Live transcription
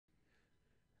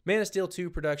Man of Steel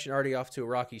 2 production already off to a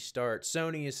rocky start.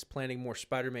 Sony is planning more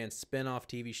Spider-Man spin-off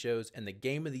TV shows, and the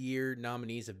Game of the Year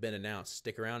nominees have been announced.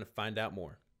 Stick around and find out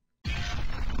more.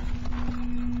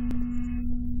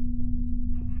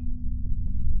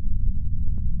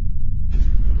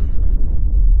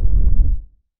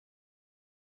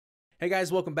 Hey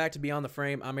guys, welcome back to Beyond the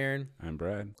Frame. I'm Aaron. I'm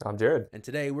Brad. I'm Jared. And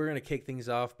today we're going to kick things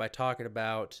off by talking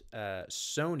about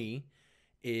Sony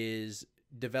is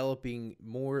developing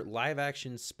more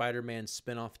live-action Spider-Man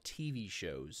spin-off TV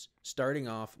shows, starting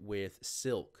off with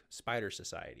Silk, Spider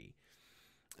Society.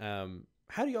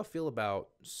 How do y'all feel about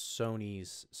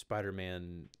Sony's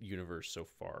Spider-Man universe so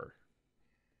far?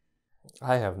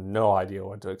 I have no idea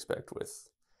what to expect with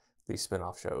these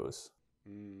spin-off shows.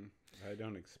 I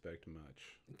don't expect much.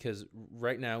 Because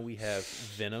right now we have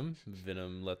Venom,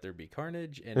 Let There Be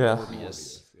Carnage, and Yeah.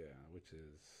 Morbius. Yeah, which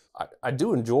is... I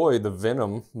do enjoy the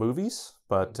Venom movies,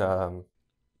 but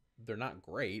They're not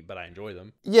great, but I enjoy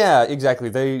them. yeah, exactly.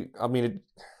 I don't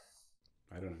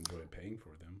enjoy paying for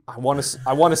them. I want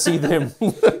to see them.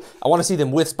 I want to see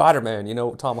them with Spider-Man. You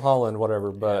know, Tom Holland,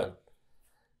 whatever. But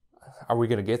are we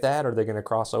going to get that? Are they going to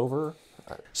cross over?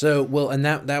 So, well, and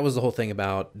that was the whole thing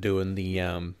about doing the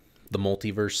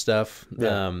multiverse stuff.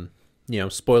 Yeah.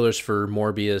 Spoilers for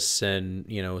Morbius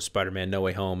and, Spider-Man No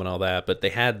Way Home and all that, but they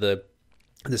had the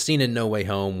scene in No Way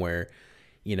Home where,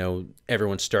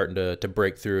 everyone's starting to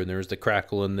break through and there was the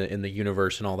crackle in the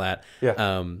universe and all that.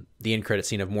 Yeah. The end credit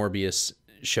scene of Morbius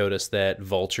showed us that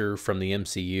Vulture from the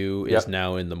MCU is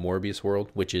now in the Morbius world,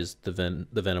 which is the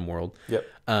Venom world. Yep.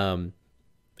 And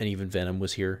even Venom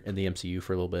was here in the MCU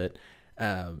for a little bit.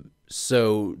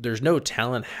 So there's no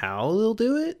telling how they'll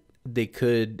do it. They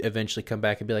could eventually come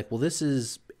back and be like, well, this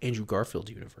is Andrew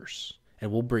Garfield's universe,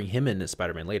 and we'll bring him in as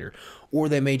Spider-Man later. Or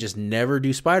they may just never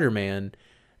do Spider-Man.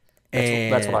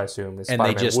 That's what I assume. And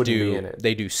Spider-Man they just wouldn't be in it.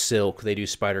 They do Silk, they do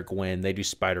Spider-Gwen, they do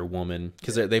Spider-Woman.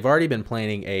 Because they've already been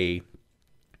planning a,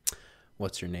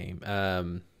 what's her name?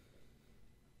 Madam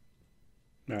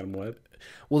Web?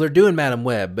 Well, they're doing Madam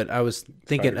Web, but I was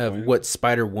thinking of Spider-Gwen? what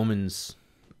Spider-Woman's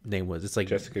name was. It's like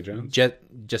Jessica Jones?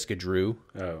 Jessica Drew.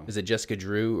 Oh. Is it Jessica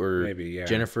Drew or Maybe, yeah.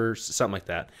 Jennifer, something like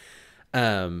that.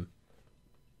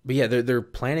 But yeah, they're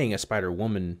planning a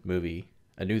Spider-Woman movie.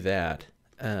 I knew that.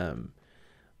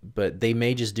 But they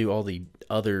may just do all the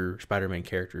other Spider-Man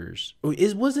characters.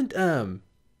 Wasn't Aaron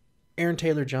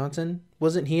Taylor Johnson?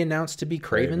 Wasn't he announced to be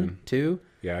Kraven too?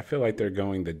 Yeah, I feel like they're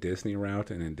going the Disney route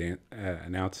and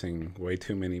announcing way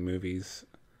too many movies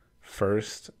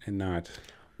first and not...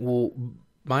 Well,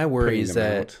 my worry is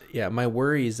them that out. my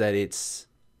worry is that it's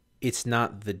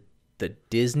not the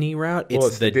Disney route. Well,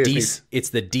 It's the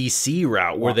DC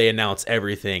route where they announce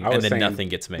everything and then nothing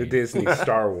gets made. The Disney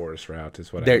Star Wars route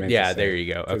is what I meant to say. There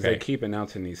you go. 'Cause Okay. they keep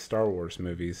announcing these Star Wars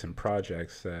movies and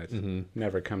projects that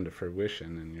never come to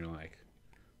fruition, and you're like,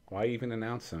 why even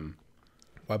announce them?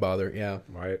 Why bother? Yeah.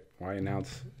 Why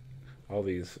announce all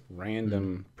these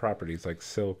random properties like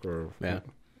Silk or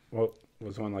what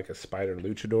was one like a Spider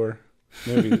Luchador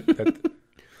movie? That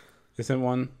isn't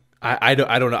one. I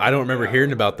don't know. I don't remember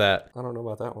hearing about that. I don't know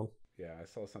about that one. Yeah, I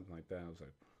saw something like that. I was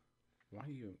like, why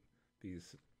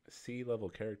these C-level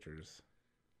characters?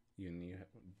 You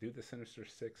do the Sinister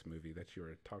Six movie that you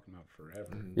were talking about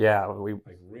forever. Yeah, we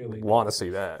Really want to see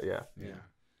that. Yeah. Yeah.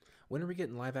 When are we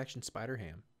getting live action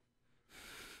Spider-Ham?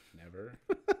 Never.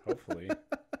 Hopefully.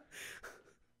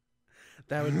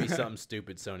 That would be something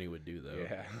stupid Sony would do though.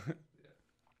 Yeah.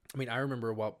 I mean, I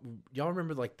remember y'all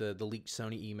remember like the leaked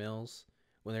Sony emails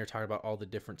when they were talking about all the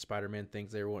different Spider-Man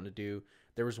things they were wanting to do.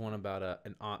 There was one about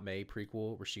an Aunt May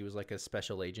prequel where she was like a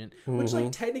special agent, which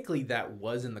like technically that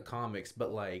was in the comics,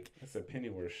 but like That's a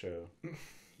Pennyworth show.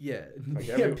 yeah,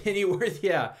 Like Pennyworth,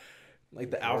 yeah,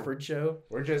 like the Alfred show.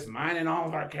 We're just mining all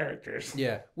of our characters.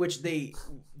 Yeah, which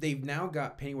they've now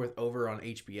got Pennyworth over on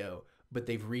HBO, but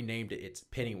they've renamed it. It's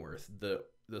Pennyworth,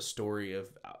 the story of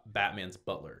Batman's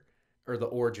butler, or the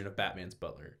origin of Batman's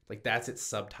butler. Like that's its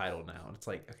subtitle now, and it's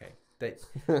like okay. That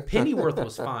Pennyworth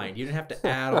was fine. You didn't have to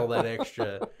add all that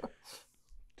extra.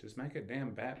 Just make a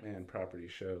damn Batman property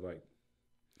show. Like,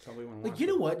 that's all we want to watch. Like, you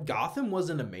know what? Gotham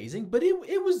wasn't amazing, but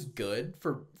it was good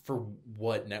for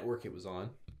what network it was on.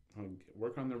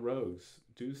 Work on the rogues.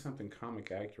 Do something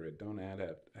comic accurate. Don't add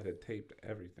a tape to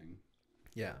everything.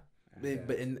 Yeah,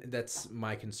 and that's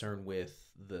my concern with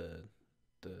the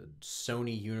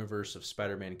Sony universe of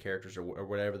Spider-Man characters or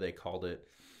whatever they called it.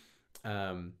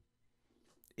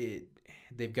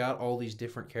 They've got all these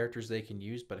different characters they can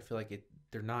use, but I feel like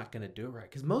they're not going to do it right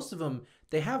because most of them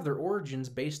they have their origins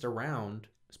based around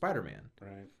Spider-Man.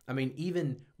 Right. I mean,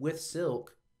 even with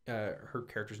Silk, her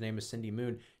character's name is Cindy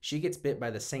Moon. She gets bit by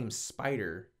the same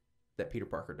spider that Peter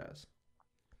Parker does.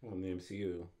 Well, in the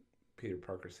MCU, Peter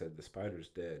Parker said the spider's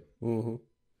dead. Mm-hmm.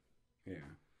 Yeah.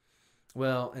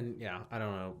 Well, and I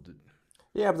don't know.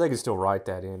 Yeah, but they can still write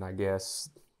that in, I guess.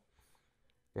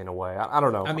 In a way, I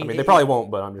don't know. I mean, they probably won't,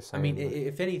 but I'm just saying. I mean,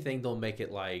 if anything, they'll make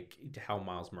it like how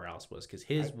Miles Morales was, because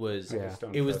his was I just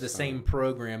don't it was trust the same Sony.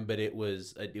 program, but it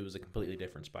was a completely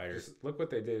different spider. Just look what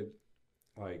they did,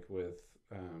 like with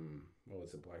what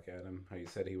was it, Black Adam? How you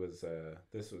said he was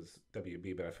this was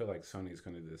WB, but I feel like Sony's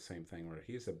going to do the same thing where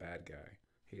he's a bad guy.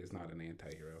 He is not an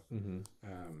anti-hero.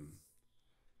 Mm-hmm.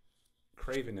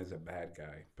 Craven is a bad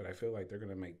guy, but I feel like they're going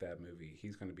to make that movie.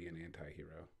 He's going to be an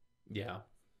anti-hero. Yeah.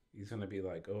 He's going to be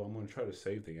like, oh, I'm going to try to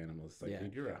save the animals. Like,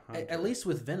 dude, you're a hunter. At least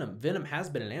with Venom. Venom has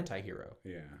been an anti-hero.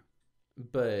 Yeah.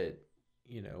 But,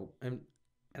 and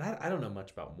I don't know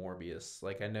much about Morbius.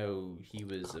 Like, I know he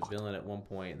was a villain at one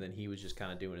point, and then he was just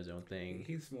kind of doing his own thing.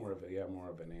 He's more of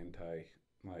an anti,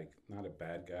 like, not a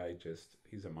bad guy, just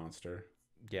he's a monster.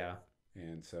 Yeah.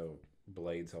 And so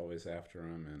Blade's always after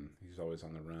him, and he's always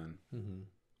on the run. Mm-hmm.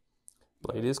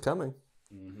 Blade is coming.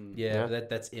 Mm-hmm. Yeah,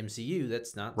 that's MCU.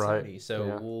 That's not Right. Sony. So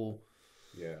Yeah. we'll...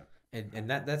 Yeah. And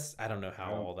that's... I don't know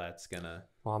how all that's gonna...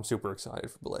 Well, I'm super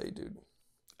excited for Blade, dude.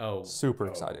 Oh, Super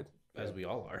excited. as we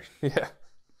all are. Yeah.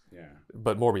 Yeah.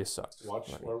 But Morbius sucks. Watch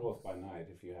Werewolf by Night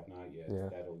if you have not yet. Yeah.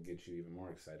 That'll get you even more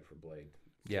excited for Blade.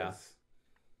 Yeah.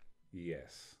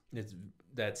 Yes. It's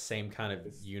that same kind of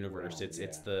universe. realm, It's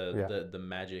yeah. the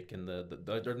magic and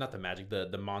the or not the magic,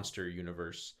 the monster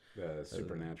universe, The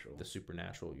supernatural. the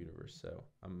supernatural universe. So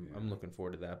I'm looking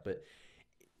forward to that. But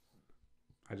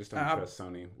I just don't trust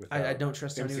Sony. I don't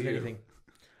trust Sony with MCU. anything.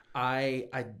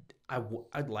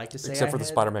 I'd like to say Except for the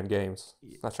had Spider-Man games.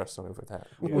 I trust Sony with that.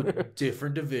 Yeah.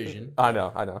 different division, I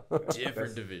know.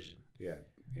 different division. Yeah.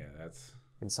 Yeah. That's.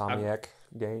 Insomniac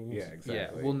games. Yeah. Exactly.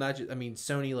 Yeah, well, not just. I mean,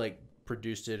 Sony like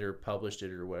produced it or published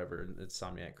it or whatever. And it's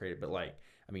Insomniac created, but like,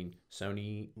 I mean,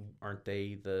 Sony, aren't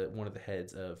they one of the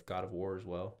heads of God of War as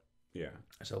well? Yeah.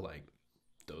 So like,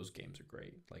 those games are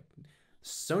great. Like,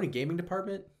 Sony gaming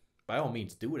department, by all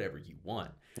means, do whatever you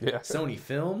want. Yeah. Sony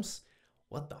Films,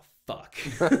 what the fuck?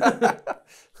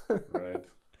 Right.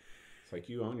 It's like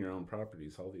you own your own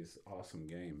properties, all these awesome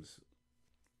games.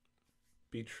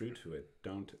 Be true to it.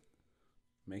 Don't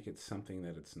make it something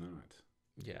that it's not.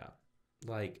 Yeah,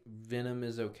 like Venom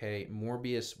is okay.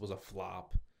 Morbius was a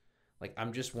flop. Like,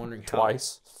 I'm just wondering how.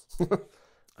 Twice.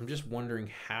 I'm just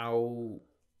wondering how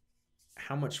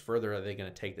much further are they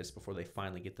going to take this before they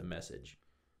finally get the message?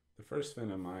 The first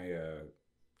Venom,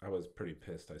 I was pretty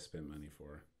pissed. I spent money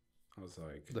for. I was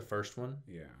like, The first one.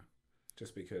 yeah,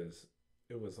 just because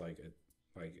it was like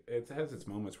it has its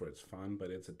moments where it's fun,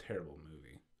 but it's a terrible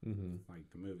movie. Mm-hmm. Like,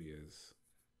 the movie is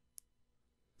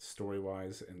story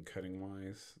wise and cutting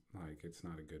wise, like, it's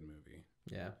not a good movie.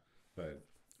 Yeah. But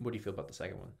What do you feel about the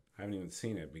second one? I haven't even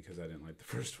seen it because I didn't like the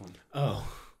first one.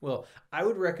 Oh, well, I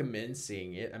would recommend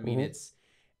seeing it. I mean, Mhm. it's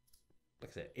like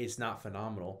I said, it's not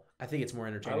phenomenal. I think it's more I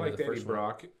entertaining like than the Eddie first one.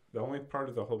 Brock. The only part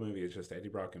of the whole movie is just Eddie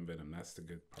Brock and Venom. That's the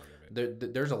good part of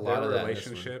it. There's a lot Their of that in this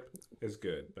one. relationship is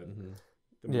good, but Mhm.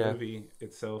 the Yeah. movie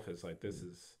itself is like, this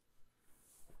is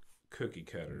cookie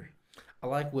cutter. I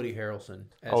like Woody Harrelson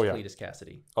as Oh, yeah. Cletus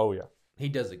Cassidy. Oh yeah. He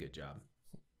does a good job.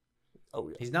 Oh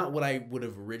yeah. He's not what I would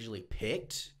have originally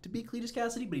picked to be Cletus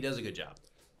Cassidy, but he does a good job.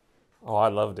 Oh, I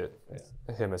loved it.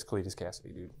 Him as Cletus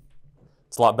Cassidy, dude.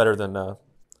 It's a lot better than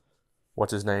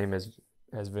what's his name as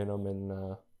Venom in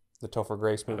the Topher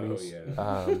Grace movies.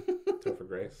 Oh, yeah. Topher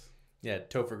Grace. Yeah,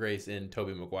 Topher Grace in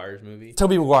Tobey Maguire's movie.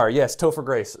 Tobey Maguire, yes, Topher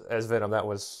Grace as Venom. That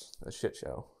was a shit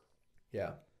show.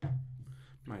 Yeah.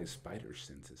 My spider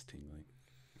sense is tingling.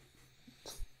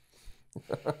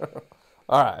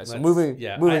 All right, so moving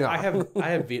on. I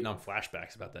have Vietnam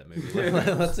flashbacks about that movie.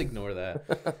 Let's ignore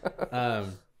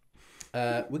that.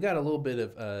 We got a little bit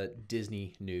of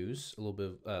Disney news, a little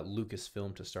bit of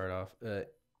Lucasfilm to start off.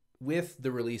 With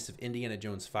the release of Indiana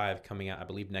Jones 5 coming out, I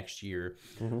believe, next year,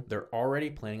 they're already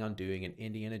planning on doing an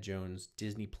Indiana Jones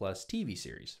Disney Plus TV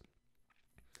series.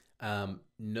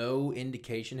 No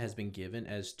indication has been given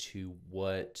as to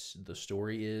what the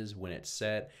story is, when it's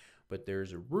set, but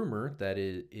there's a rumor that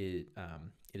it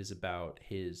is about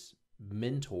his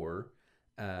mentor,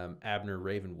 Abner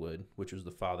Ravenwood, which was the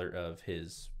father of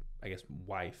his, I guess,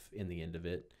 wife in the end of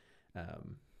it.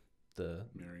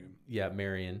 Marion. Yeah,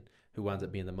 Marion, who winds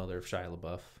up being the mother of Shia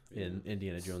LaBeouf in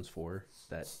Indiana Jones 4,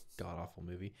 that god-awful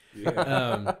movie.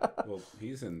 Yeah. Well,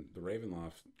 he's in the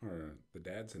Ravenloft, or the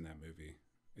dad's in that movie,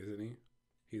 isn't he?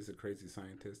 He's a crazy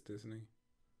scientist, isn't he?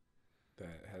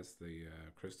 That has the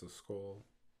crystal skull.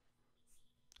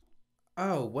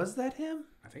 Oh, was that him?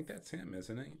 I think that's him,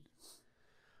 isn't he?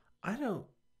 I don't...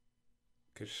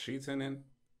 Because she's in it.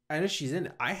 I know she's in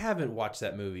it. I haven't watched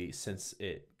that movie since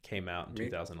it came out in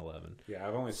 2011. Yeah,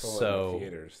 I've only saw it in the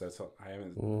theaters. That's all. I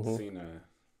haven't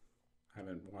I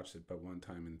haven't watched it but one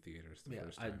time in theaters.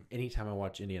 First time. Anytime I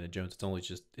watch Indiana Jones,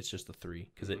 it's just the 3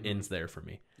 because it ends there for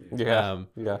me. Yeah.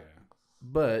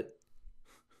 But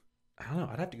I don't know.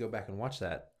 I'd have to go back and watch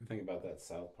that. Think about that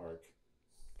South Park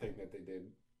thing that they did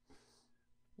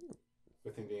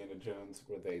with Indiana Jones,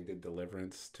 where they did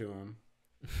Deliverance to him.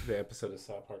 The episode of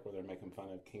South Park where they're making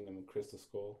fun of Kingdom of Crystal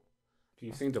Skull. If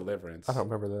you've seen Deliverance, I don't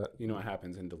remember that. You know what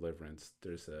happens in Deliverance?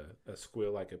 There's a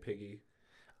squeal like a piggy.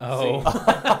 Oh.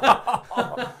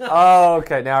 Oh,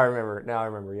 okay. Now I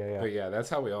remember. Yeah. But yeah,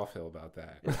 that's how we all feel about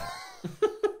that.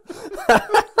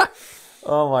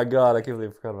 Oh my God, I can't believe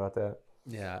I forgot about that.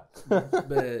 Yeah,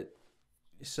 but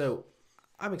so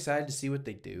I'm excited to see what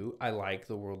they do. I like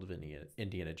the world of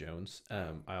Indiana Jones.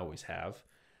 I always have.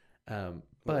 But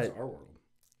it's our world.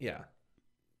 Yeah.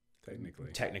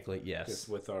 Technically, yes. Just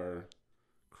with our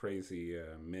crazy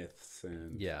myths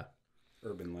and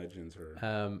urban legends.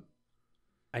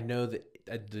 I know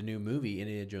that the new movie,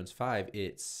 Indiana Jones 5,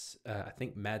 it's, I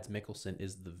think Mads Mikkelsen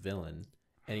is the villain,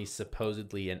 and he's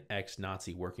supposedly an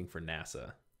ex-Nazi working for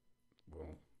NASA.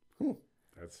 Well,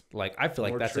 that's like, I feel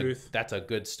like that's a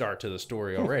good start to the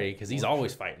story already, because he's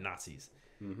always fighting Nazis.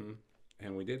 Mm-hmm.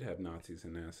 And we did have Nazis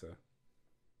in NASA.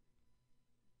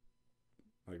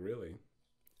 Like, really?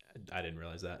 I didn't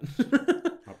realize that.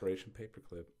 Operation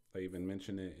Paperclip. They even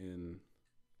mentioned it in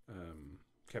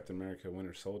Captain America: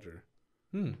 Winter Soldier.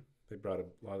 They brought a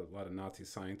lot of Nazi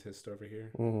scientists over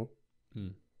here.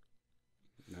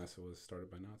 NASA was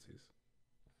started by Nazis.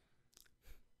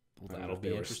 Well, that'll be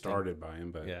they interesting. Were started by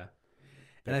him, but yeah.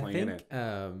 And I think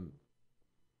I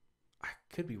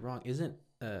could be wrong. Isn't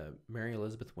Mary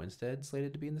Elizabeth Winstead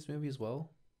slated to be in this movie as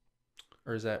well?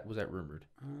 Or was that rumored?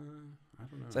 I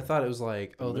don't know. So I thought it was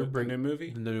like, they're bringing the new movie.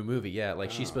 The new movie, yeah.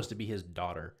 Like she's supposed to be his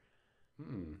daughter.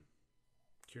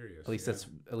 Curious. At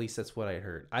least that's what I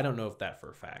heard. I don't know if that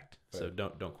for a fact, so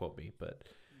don't quote me. But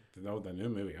the new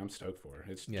movie, I'm stoked for.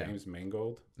 It's James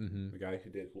Mangold, the guy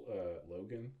who did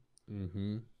Logan.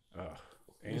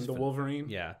 And the Wolverine.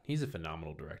 Yeah, he's a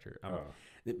phenomenal director.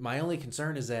 My only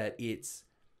concern is that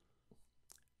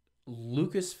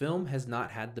Lucasfilm has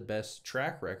not had the best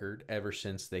track record ever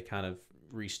since they kind of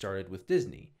restarted with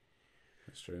Disney.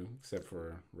 That's true, except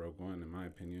for Rogue One, in my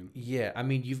opinion. Yeah, I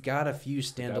mean, you've got a few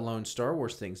standalone Star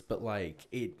Wars things, but like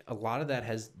a lot of that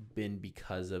has been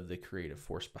because of the creative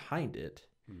force behind it.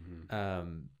 I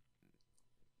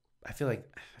feel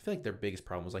like their biggest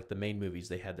problem was like the main movies,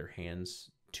 they had their hands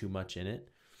too much in it.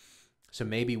 So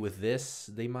maybe with this,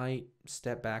 they might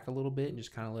step back a little bit and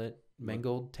just kind of let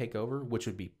Mangold take over, which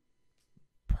would be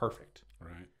perfect.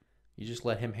 Right. You just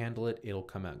let him handle it; it'll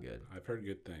come out good. I've heard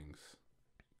good things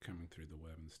coming through the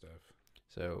web and stuff.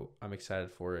 So I'm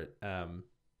excited for it. But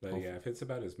yeah, if it's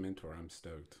about his mentor, I'm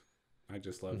stoked. I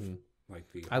just love like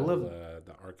the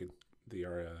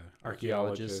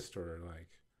archaeologist or like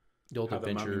the old how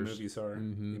adventures. The mummy movies are.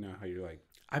 You know how you're like.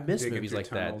 I miss movies like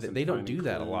that. They don't do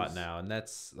that a lot now, and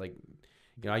that's like,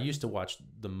 I used to watch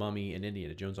The Mummy and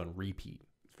Indiana Jones on repeat.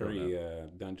 Very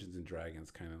Dungeons and Dragons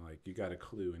kind of like you got a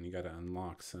clue and you got to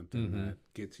unlock something that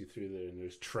gets you through there, and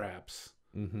there's traps.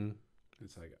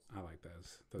 It's like I like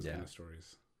those kind of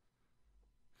stories.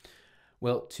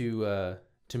 Well, to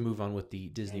move on with the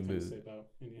Disney movie. Say about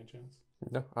Indiana Jones?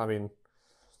 No, I mean,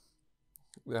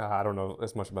 I don't know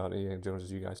as much about Indiana Jones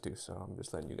as you guys do, so I'm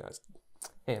just letting you guys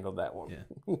handle that one. Yeah,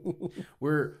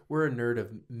 we're a nerd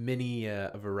of many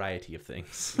a variety of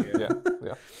things. Yeah.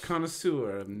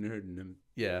 Connoisseur of nerddom.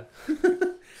 Yeah.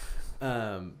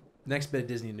 Next bit of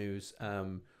Disney news.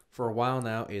 For a while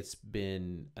now, it's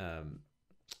been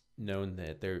known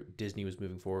that Disney was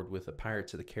moving forward with a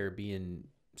Pirates of the Caribbean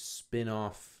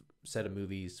spin-off set of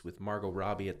movies with Margot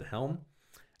Robbie at the helm,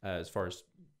 as far as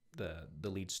the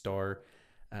lead star.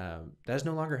 That is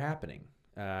no longer happening.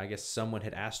 I guess someone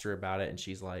had asked her about it, and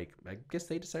she's like, I guess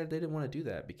they decided they didn't want to do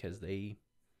that because they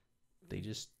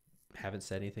just haven't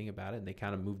said anything about it, and they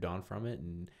kind of moved on from it,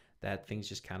 and that thing's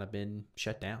just kind of been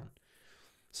shut down.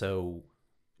 So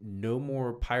no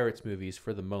more Pirates movies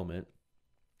for the moment.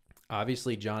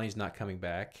 Obviously, Johnny's not coming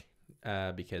back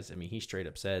because, I mean, he straight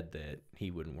up said that he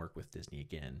wouldn't work with Disney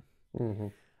again.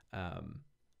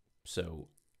 So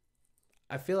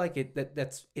I feel like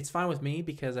it's fine with me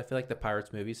because I feel like the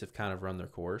Pirates movies have kind of run their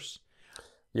course.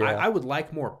 Yeah. I would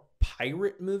like more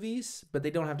pirate movies, but they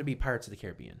don't have to be Pirates of the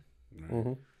Caribbean.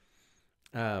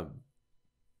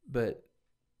 But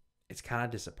it's kind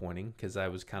of disappointing because I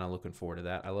was kind of looking forward to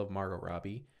that. I love Margot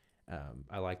Robbie.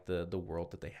 I like the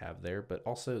world that they have there, but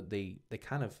also they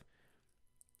kind of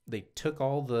they took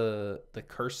all the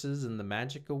curses and the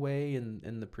magic away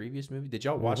in the previous movie. Did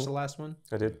y'all watch the last one?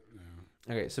 I did.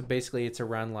 Okay, so basically it's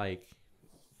around like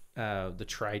the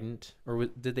trident, or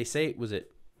did they say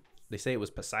they say it was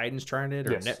Poseidon's trident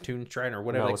or Yes. Neptune's trident or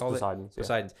whatever No, they it's call Poseidon's, it. yeah.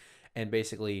 Poseidon's. And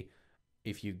basically,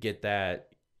 if you get that,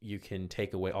 you can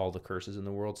take away all the curses in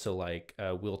the world. So like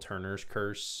Will Turner's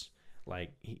curse,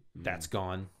 like that's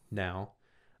gone now.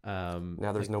 Now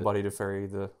there's like nobody to ferry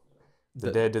the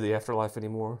dead to the afterlife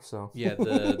anymore. So yeah,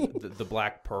 the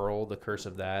Black Pearl, the curse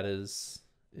of that is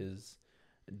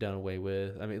done away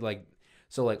with. I mean, like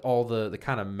so like all the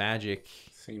kind of magic.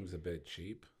 Seems a bit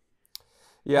cheap.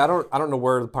 yeah, I don't know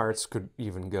where the pirates could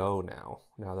even go now.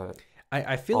 Now that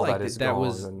I feel all like that is that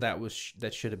gone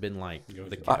that should have been like Go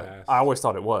the to the past. I always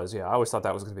thought it was. Yeah, I always thought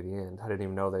that was going to be the end. I didn't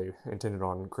even know they intended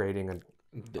on creating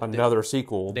another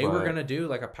sequel. They were but- gonna do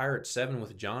like a Pirate 7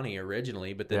 with Johnny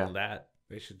originally, but then that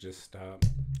They should just stop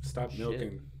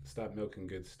milking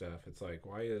good stuff. It's like,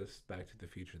 why is Back to the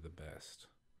Future the best?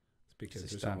 It's because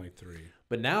there's only 3.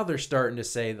 But now they're starting to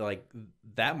say like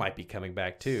that might be coming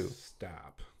back too,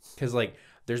 Stop. because like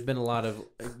there's been a lot of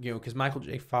because Michael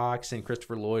J. Fox and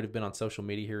Christopher Lloyd have been on social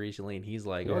media here recently, and he's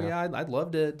like, oh yeah, I'd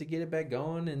love to get it back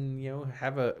going, and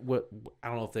have I don't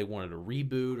know if they wanted a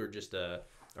reboot or just a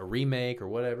remake or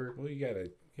whatever. Well, you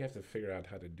have to figure out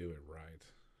how to do it right.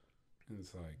 And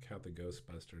it's like how the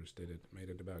Ghostbusters did it, made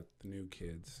it about the new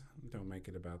kids. Don't make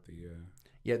it about the.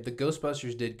 Yeah, the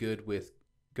Ghostbusters did good with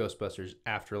Ghostbusters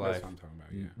Afterlife. That's what I'm talking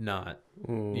about. Yeah. Not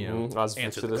I was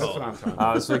answer fixing the to call. That's what I'm talking I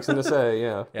about. was fixing to say,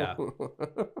 yeah. Yeah.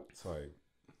 It's like,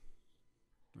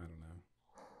 I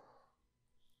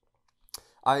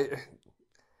don't know.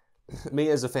 Me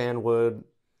as a fan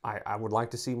I would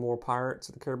like to see more Pirates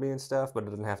of the Caribbean stuff, but it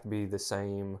doesn't have to be the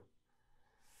same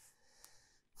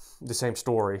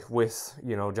story with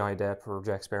Johnny Depp or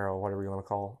Jack Sparrow, whatever you want to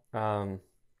call.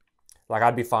 Like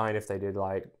I'd be fine if they did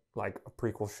like a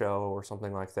prequel show or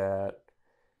something like that,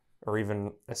 or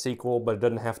even a sequel, but it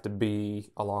doesn't have to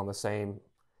be along the same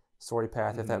story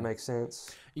path, if that makes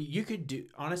sense. You could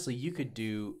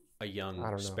do a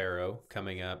young Sparrow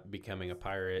coming up, becoming a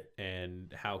pirate,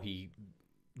 and how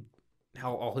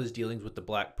all his dealings with the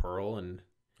Black Pearl. And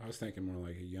I was thinking more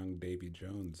like a young Davy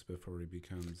Jones before he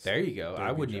becomes. there you go. Davy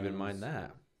I wouldn't Jones. even mind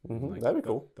that. Like That'd be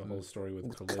cool. The whole story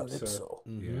with Calypso.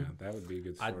 Yeah, that would be a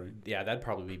good story. That'd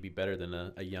probably be better than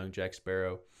a young Jack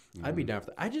Sparrow. I'd be down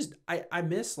for that. I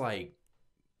miss like,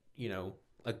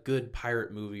 a good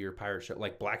pirate movie or pirate show.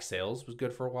 Like Black Sails was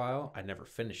good for a while. I never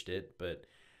finished it, but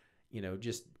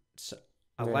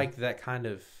I like that kind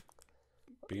of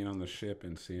being on the ship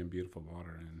and seeing beautiful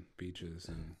water and beaches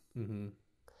and.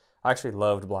 I actually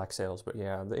loved Black Sails, but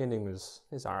yeah, the ending is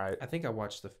all right. I think I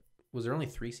watched was there only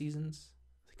 3 seasons?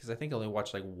 Because I think I only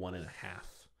watched like 1.5.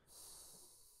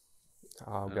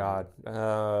 Oh God,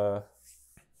 I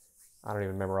don't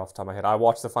even remember off the top of my head. I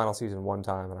watched the final season one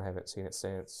time and I haven't seen it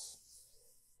since.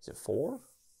 Is it 4?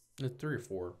 It's 3 or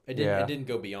 4. It didn't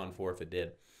go beyond 4 if it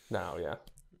did. No,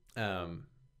 yeah.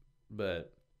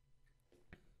 But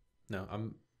no,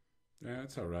 Yeah,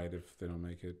 it's all right if they don't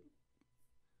make it.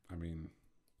 I mean,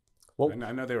 well,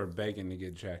 I know they were begging to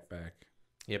get Jack back.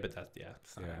 Yeah, but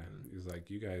it's not happening. He's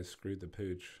like, you guys screwed the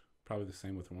pooch. Probably the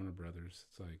same with Warner Brothers.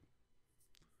 It's like,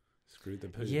 screwed the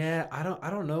pooch. Yeah, I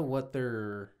don't know what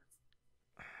they're.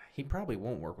 He probably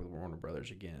won't work with Warner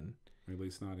Brothers again. Or at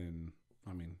least not in.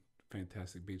 I mean,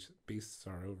 Fantastic Beasts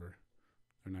are over.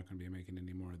 They're not going to be making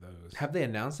any more of those. Have they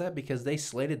announced that? Because they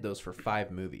slated those for 5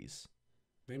 movies.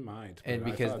 They might. And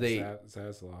but because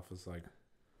Zaslav was like,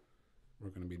 we're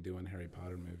going to be doing Harry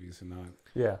Potter movies and not.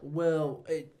 Yeah. Well,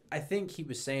 I think he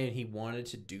was saying he wanted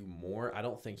to do more. I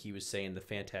don't think he was saying the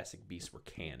Fantastic Beasts were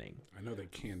canning. I know they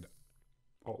canned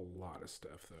a lot of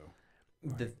stuff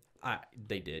though.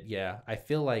 They did, yeah. I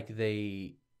feel like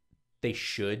they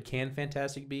should can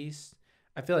Fantastic Beasts.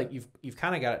 I feel like you've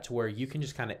kind of got it to where you can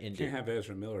just kind of end You it. can't have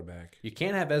Ezra Miller back. You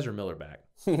can't have Ezra Miller back.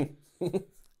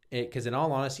 Because in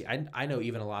all honesty, I know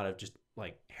even a lot of just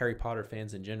like Harry Potter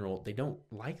fans in general, they don't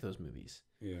like those movies.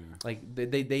 Yeah. Like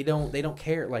they don't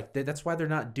care. Like that's why they're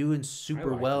not doing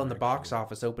super like well them, in the box actually.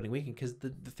 office opening weekend, because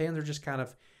the fans are just kind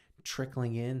of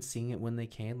trickling in, seeing it when they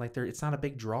can. Like it's not a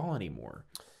big draw anymore.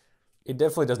 It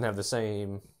definitely doesn't have the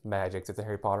same magic that the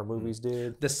Harry Potter movies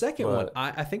did. The second one,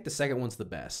 I think the second one's the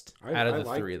best out of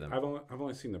the 3 of them. I've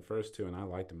only seen the first 2 and I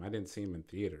liked them. I didn't see them in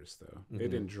theaters though. They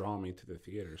didn't draw me to the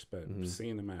theaters, but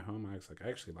seeing them at home, I was like, I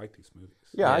actually like these movies.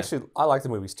 Yeah, I like the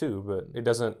movies too, but it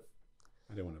doesn't.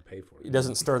 I didn't want to pay for it. It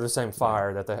doesn't stir the same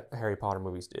fire that the Harry Potter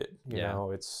movies did. You know,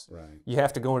 it's right. You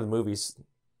have to go into the movies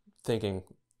thinking,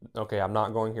 okay, I'm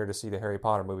not going here to see the Harry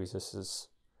Potter movies. This is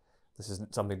this is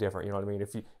something different. You know what I mean?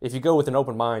 If you go with an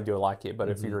open mind, you'll like it. But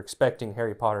if you're expecting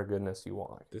Harry Potter goodness, you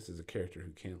won't like it. This is a character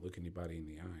who can't look anybody in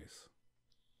the eyes.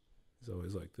 He's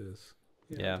always like this.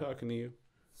 Yeah. I'm talking to you.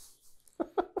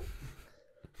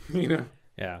 You know?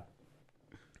 Yeah.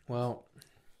 Well,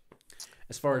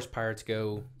 as far as Pirates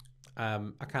go,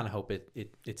 I kind of hope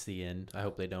it's the end. I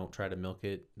hope they don't try to milk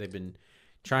it. They've been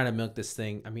trying to milk this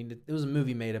thing. I mean, it was a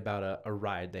movie made about a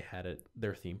ride they had at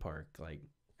their theme park. Like,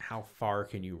 how far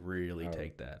can you really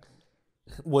take that?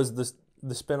 Was the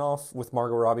spinoff with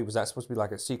Margot Robbie, was that supposed to be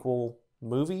like a sequel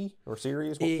movie or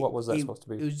series? What was that supposed to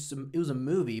be? It was a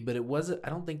movie, but it wasn't. I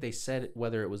don't think they said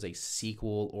whether it was a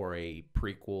sequel or a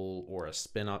prequel or a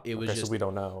spinoff. It was just. So we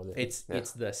don't know. It's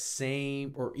the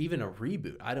same, or even a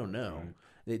reboot. I don't know.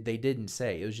 Right. They didn't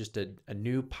say. It was just a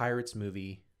new Pirates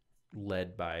movie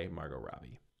led by Margot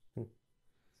Robbie.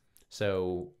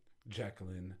 So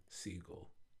Jacqueline Siegel.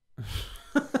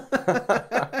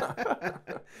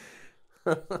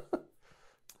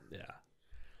 Yeah.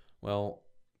 Well,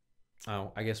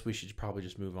 I guess we should probably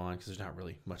just move on because there's not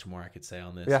really much more I could say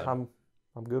on this. Yeah, I'm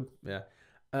good. Yeah.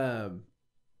 I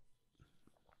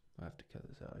have to cut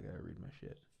this out. I gotta read my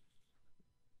shit.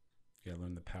 You gotta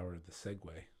learn the power of the segue.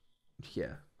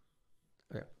 Yeah.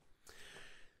 Okay.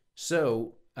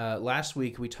 So last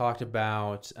week we talked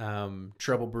about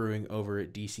trouble brewing over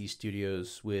at DC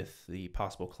Studios with the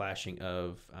possible clashing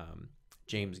of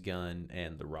James Gunn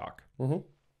and The Rock.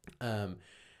 Mm-hmm.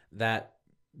 That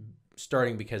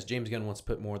starting because James Gunn wants to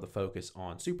put more of the focus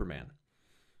on Superman.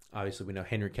 Obviously, we know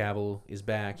Henry Cavill is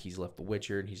back. He's left The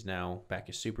Witcher, and he's now back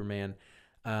as Superman.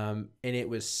 And it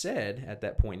was said at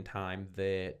that point in time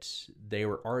that they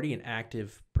were already in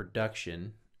active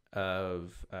production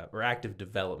of, or active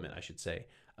development, I should say,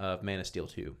 of Man of Steel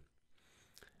 2.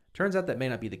 Turns out that may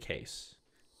not be the case.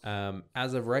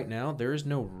 As of right now, there is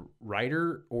no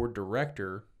writer or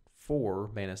director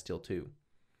for Man of Steel 2.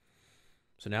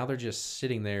 So now they're just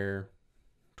sitting there,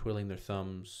 twiddling their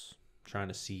thumbs, trying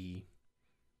to see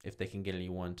if they can get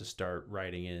anyone to start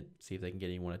writing it, see if they can get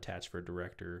anyone attached for a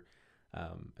director.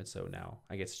 And so now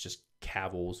I guess it's just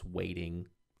Cavill's waiting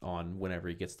on whenever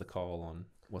he gets the call on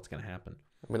what's going to happen.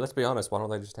 I mean, let's be honest. Why don't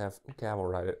they just have Cavill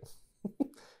write it?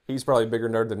 He's probably a bigger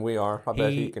nerd than we are. I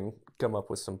bet he can come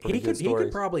up with some pretty good stories. He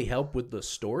could probably help with the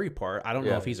story part. I don't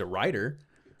know if he's a writer,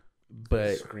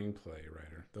 but screenplay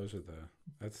writer.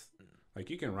 That's like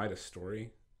you can write a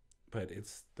story, but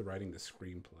it's the writing the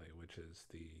screenplay, which is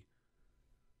the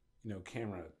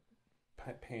camera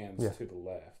pans to the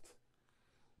left,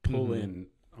 pull in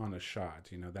on a shot.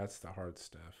 That's the hard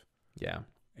stuff. Yeah,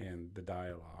 and the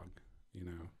dialogue.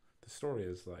 The story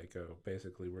is like,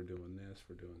 basically we're doing this,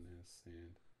 and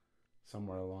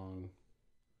somewhere along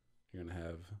you're gonna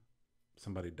have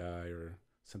somebody die or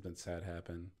something sad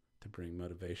happen to bring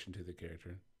motivation to the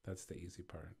character. That's the easy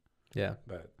part. Yeah,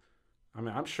 but I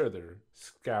mean, I'm sure they're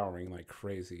scouring like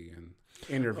crazy and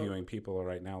interviewing people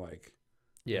right now, like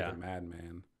a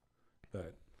madman.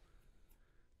 But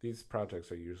these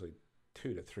projects are usually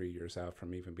 2 to 3 years out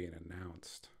from even being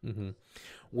announced. Mm-hmm.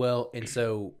 Well,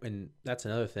 and that's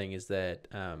another thing is that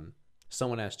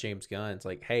someone asked James Gunn, it's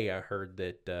like, hey, I heard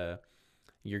that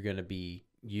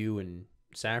you and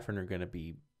Safran are going to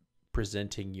be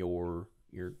presenting your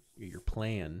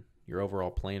plan, your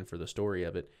overall plan for the story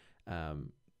of it,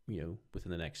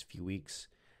 within the next few weeks.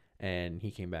 And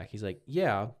he came back. He's like,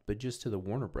 yeah, but just to the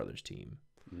Warner Brothers team.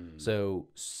 So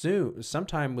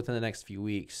sometime within the next few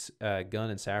weeks, Gunn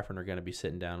and Safran are going to be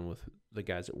sitting down with the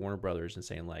guys at Warner Brothers and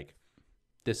saying, like,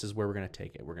 this is where we're going to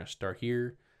take it. We're going to start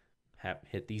here,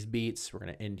 hit these beats. We're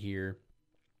going to end here.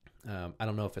 I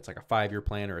don't know if it's like a 5-year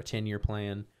plan or a 10-year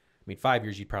plan. I mean, 5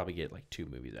 years, you'd probably get like 2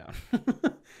 movies out.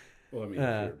 Well, I mean,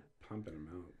 if you're pumping them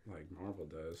out like Marvel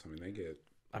does,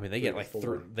 they get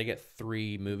like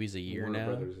 3 movies a year Warner now.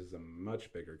 Warner Brothers is a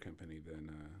much bigger company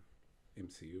than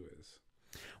MCU is.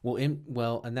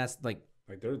 Well, and that's like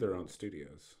they're their own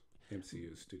studios,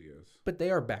 MCU studios. But they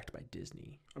are backed by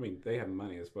Disney. I mean, they have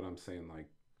money, is what I'm saying. Like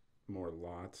more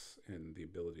lots and the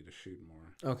ability to shoot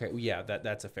more. Okay, well, yeah,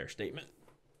 that's a fair statement.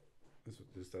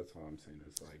 That's all I'm saying.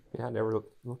 Is like I never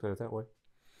looked at it that way.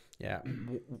 Yeah,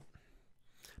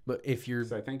 but if you're,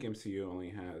 so I think MCU only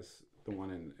has the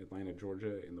one in Atlanta,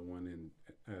 Georgia, and the one in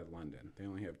London. They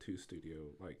only have 2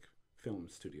 film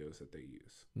studios that they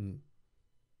use.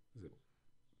 Is it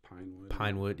Pinewood?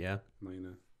 Pinewood, yeah.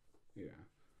 Atlanta, yeah.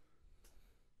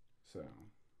 So,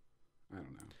 I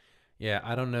don't know. Yeah,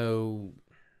 I don't know.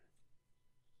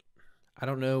 I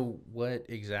don't know what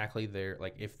exactly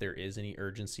if there is any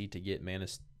urgency to get Man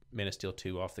of Steel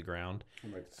 2 off the ground.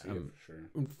 I'd like to see it for sure.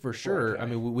 For sure. Okay.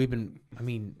 I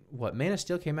mean, Man of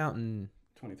Steel came out in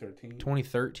 2013?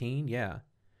 2013, yeah.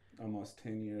 Almost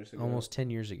 10 years ago. Almost 10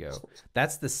 years ago.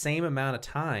 That's the same amount of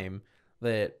time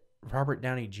that Robert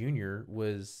Downey Jr.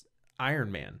 was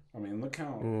Iron Man. I mean, look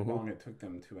how long it took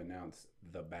them to announce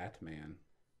The Batman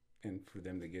and for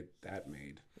them to get that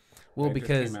made. Well, that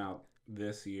because just came out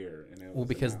this year. And it well, was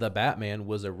because announced. The Batman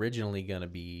was originally going to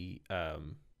be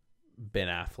Ben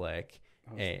Affleck,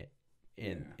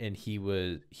 and he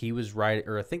was right,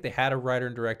 or I think they had a writer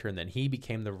and director, and then he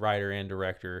became the writer and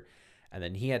director, and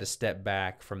then he had to step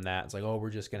back from that. It's like, oh, we're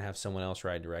just gonna have someone else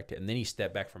write and direct it, and then he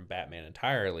stepped back from Batman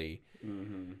entirely.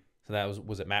 Mm-hmm. So that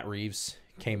was it Matt Reeves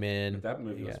came in. But that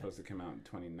movie was supposed to come out in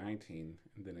 2019,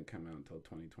 and didn't come out until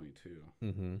 2022.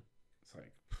 Mm-hmm. It's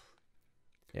like,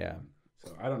 yeah.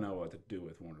 So I don't know what to do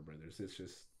with Warner Brothers. It's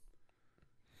just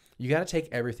you got to take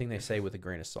everything they say with a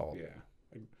grain of salt.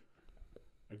 Yeah,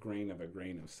 a grain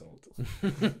of salt.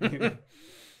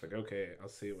 It's like, okay, I'll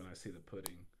see it when I see the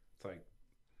pudding. It's like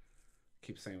I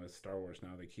keep saying with Star Wars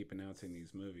now, they keep announcing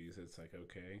these movies. It's like,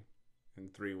 okay, in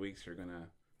 3 weeks you're gonna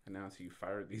announce you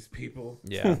fired these people.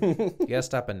 Yeah, you gotta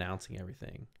stop announcing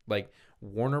everything. Like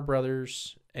Warner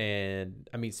Brothers, and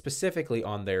I mean specifically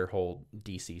on their whole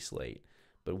DC slate.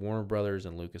 But Warner Brothers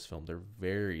and Lucasfilm, they're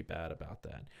very bad about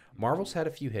that. Marvel's had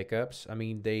a few hiccups. I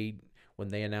mean, when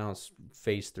they announced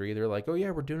Phase 3, they're like, "Oh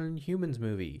yeah, we're doing a Humans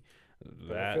movie."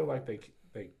 I feel like they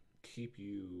keep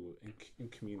you in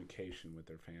communication with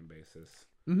their fan bases.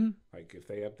 Mm-hmm. Like if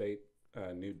they update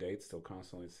new dates, they'll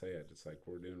constantly say it. It's like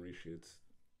we're doing reshoots.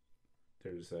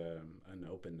 There's an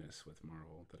openness with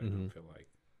Marvel that I don't feel like,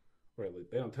 or at least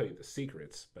they don't tell you the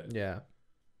secrets, but yeah.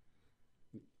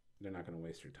 They're not going to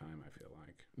waste your time, I feel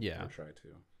like. Yeah. Or try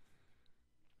to.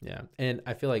 Yeah. And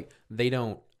I feel like they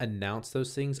don't announce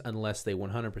those things unless they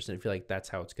 100% feel like that's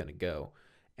how it's going to go.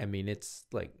 I mean, it's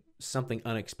like something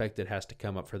unexpected has to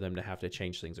come up for them to have to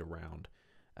change things around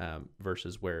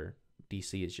versus where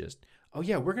DC is just, oh,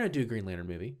 yeah, we're going to do a Green Lantern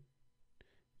movie.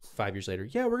 5 years later,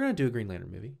 yeah, we're going to do a Green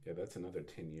Lantern movie. Yeah, that's another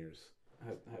 10 years.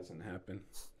 That hasn't happened.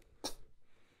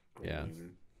 Green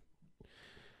Lantern.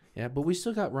 Yeah, but we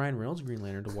still got Ryan Reynolds' Green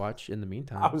Lantern to watch in the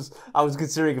meantime. I was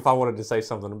considering if I wanted to say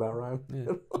something about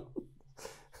Ryan.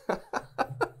 Yeah.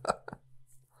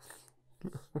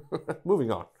 Moving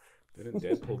on. Didn't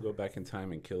Deadpool go back in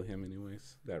time and kill him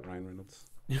anyways? That Ryan Reynolds?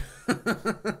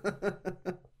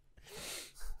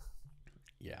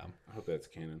 Yeah. I hope that's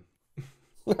canon.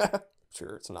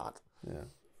 Sure, it's not. Yeah.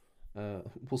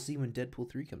 We'll see when Deadpool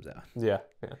 3 comes out. Yeah.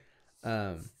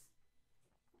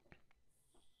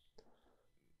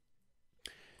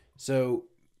 So,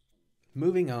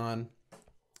 moving on,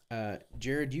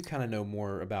 Jared, you kind of know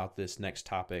more about this next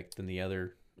topic than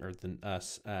than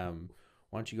us. Why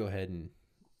don't you go ahead and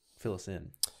fill us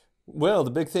in? Well,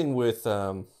 the big thing with,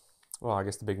 I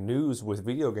guess the big news with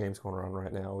video games going on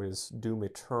right now is Doom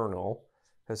Eternal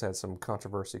has had some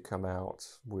controversy come out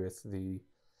with the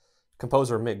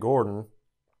composer Mick Gordon.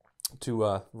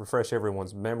 To refresh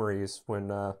everyone's memories, when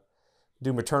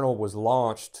Doom Eternal was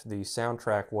launched, the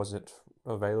soundtrack wasn't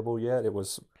available yet. It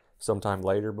was sometime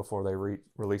later before they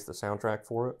released the soundtrack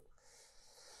for it.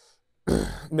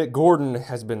 Mick Gordon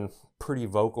has been pretty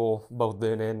vocal both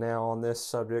then and now on this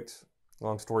subject.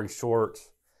 Long story short,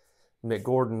 Mick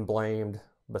Gordon blamed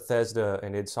Bethesda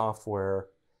and id Software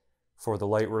for the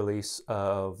late release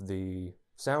of the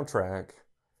soundtrack,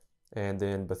 and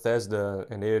then Bethesda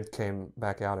and id came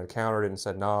back out and countered it and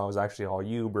said, no, it was actually all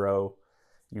you, bro.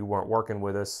 You weren't working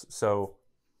with us. So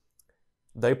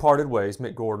they parted ways,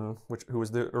 Mick Gordon, who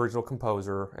was the original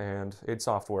composer, and id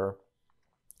Software.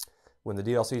 When the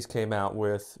DLCs came out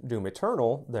with Doom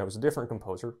Eternal, there was a different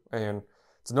composer, and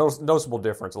it's a noticeable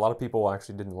difference. A lot of people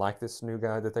actually didn't like this new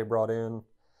guy that they brought in.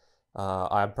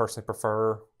 I personally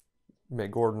prefer Mick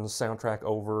Gordon's soundtrack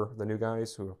over the new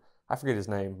guys, who I forget his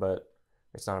name, but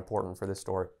it's not important for this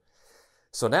story.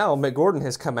 So now Mick Gordon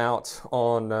has come out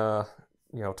on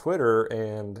Twitter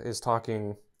and is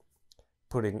throwing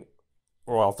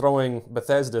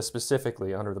Bethesda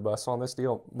specifically under the bus on this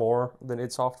deal more than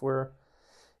id Software.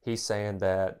 He's saying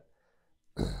that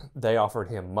they offered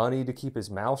him money to keep his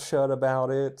mouth shut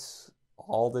about it,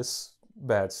 all this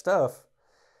bad stuff.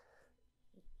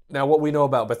 Now, what we know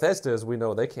about Bethesda is we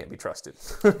know they can't be trusted.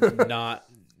 Not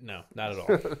at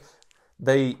all.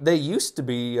 They used to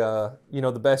be,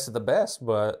 the best of the best,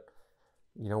 but,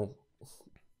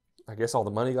 I guess all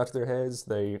the money got to their heads.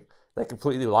 They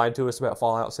completely lied to us about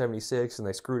Fallout 76, and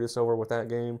they screwed us over with that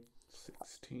game.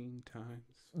 16 times.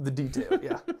 The detail,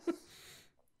 yeah.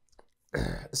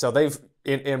 So they've,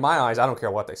 in my eyes, I don't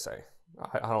care what they say.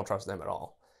 I don't trust them at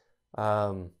all.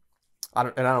 I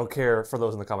don't care, for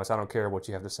those in the comments, I don't care what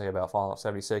you have to say about Fallout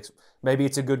 76. Maybe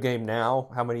it's a good game now,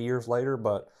 how many years later,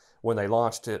 but when they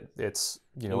launched it, it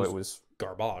was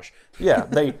garbage. Yeah,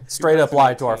 they straight up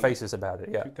lied to our faces about it.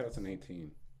 Yeah.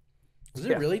 2018. Was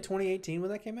it really 2018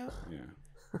 when that came out?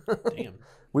 Yeah.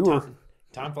 Damn.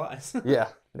 Time flies. Yeah,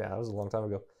 that was a long time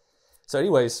ago. So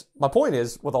anyways, my point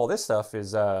is, with all this stuff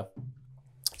is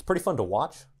it's pretty fun to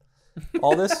watch.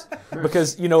 All this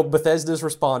because Bethesda's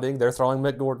responding. They're throwing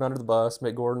Mick Gordon under the bus.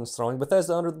 Mick Gordon's throwing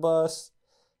Bethesda under the bus.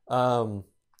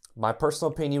 My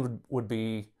personal opinion would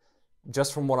be,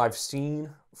 just from what I've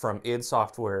seen from id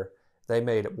Software, they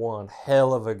made one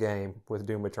hell of a game with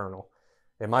Doom Eternal.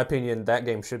 In my opinion, that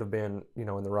game should have been in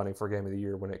the running for Game of the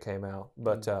Year when it came out.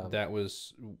 But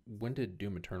when did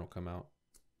Doom Eternal come out?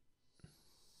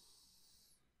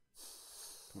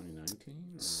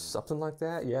 2019? Something like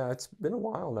that. Yeah, it's been a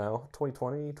while now.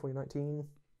 2020,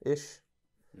 2019-ish.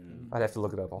 I'd have to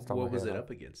look it up off the top of my head. What was it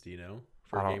up against,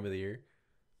 for Game of the Year?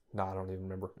 No, I don't even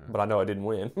remember. But I know I didn't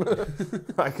win.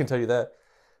 I can tell you that.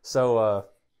 So,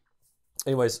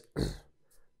 anyways,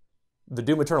 the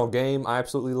Doom Eternal game I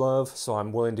absolutely love, so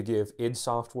I'm willing to give id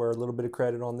Software a little bit of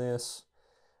credit on this.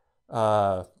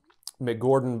 Mick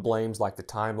Gordon blames the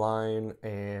timeline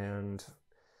and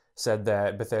said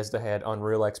that Bethesda had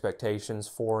unreal expectations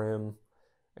for him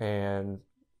and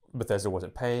Bethesda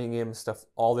wasn't paying him,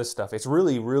 all this stuff. It's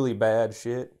really, really bad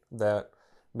shit that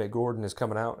Mick Gordon is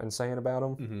coming out and saying about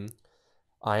him. Mm-hmm.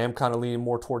 I am kind of leaning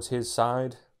more towards his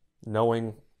side,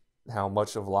 knowing how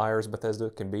much of liars Bethesda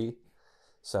can be.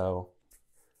 So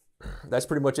that's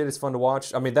pretty much it. It's fun to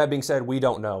watch. I mean, that being said, we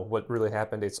don't know what really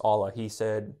happened. It's all a he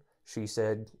said, she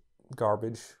said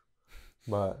garbage.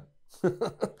 But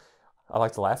I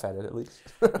like to laugh at it, at least.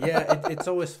 Yeah, it's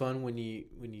always fun when you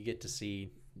get to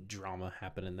see drama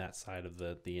happen in that side of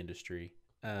the industry.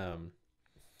 I don't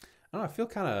know. I feel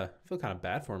kind of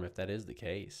bad for him if that is the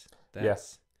case.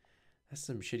 That's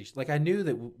some shitty. I knew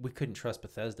that we couldn't trust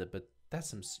Bethesda, but that's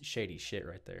some shady shit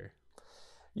right there.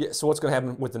 Yeah. So what's going to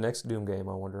happen with the next Doom game?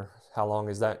 I wonder how long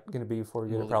is that going to be before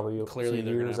you get it? Probably clearly a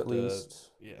few years at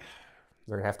least. Yeah.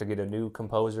 They're going to have to get a new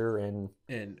composer and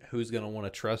who's going to want to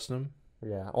trust them?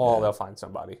 Yeah. Well, they'll find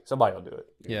somebody. Somebody will do it.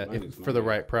 Yeah, for the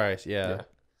right price. Yeah.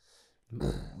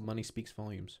 Money speaks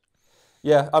volumes.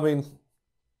 Yeah, I mean,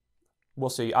 we'll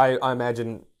see. I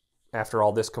imagine after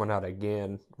all this coming out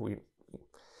again,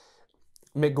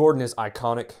 Mick Gordon is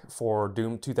iconic for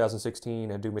Doom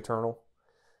 2016 and Doom Eternal,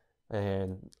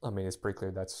 and I mean it's pretty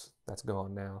clear that's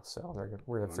gone now. So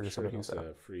we're gonna figure something else out.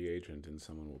 He's a free agent, and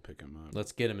someone will pick him up.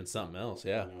 Let's get him in something else.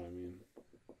 Yeah. You know what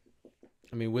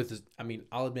I mean?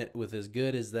 I'll admit, with as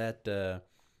good as that,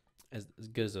 as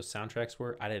good as those soundtracks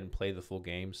were, I didn't play the full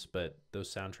games, but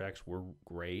those soundtracks were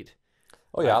great.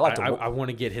 Oh yeah, I want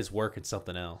to get his work in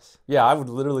something else. Yeah, I would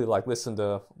literally listen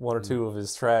to one or two of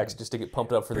his tracks just to get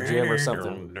pumped up for the gym or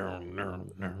something.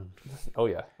 Oh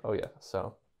yeah.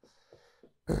 So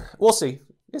we'll see.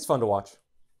 It's fun to watch.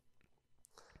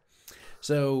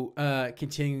 So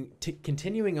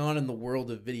continuing on in the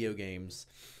world of video games,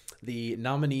 the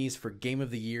nominees for Game of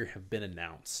the Year have been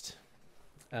announced.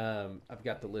 I've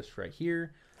got the list right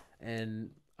here, and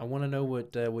I want to know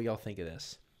what y'all think of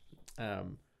this.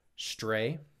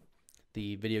 Stray,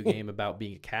 the video game about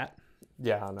being a cat.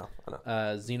 Yeah, I know.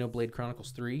 Xenoblade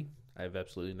Chronicles 3. I have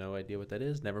absolutely no idea what that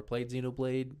is. Never played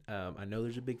Xenoblade. I know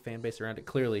there's a big fan base around it.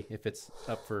 Clearly, if it's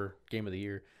up for Game of the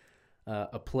Year.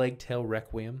 A Plague Tale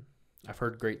Requiem. I've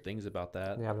heard great things about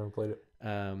that. Yeah, I've never played it.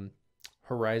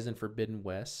 Horizon Forbidden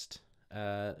West.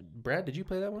 Brad, did you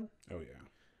play that one? Oh, yeah.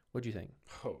 What'd you think?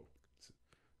 Oh,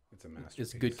 it's a masterpiece.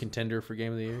 It's a good contender for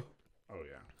Game of the Year? Oh,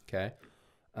 yeah. Okay.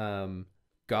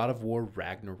 God of War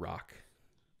Ragnarok.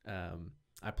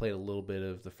 I played a little bit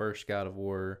of the first God of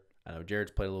War. I know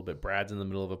Jared's played a little bit. Brad's in the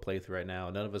middle of a playthrough right now.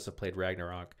 None of us have played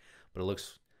Ragnarok, but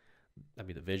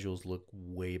the visuals look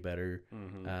way better.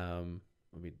 Mm-hmm.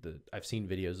 I've seen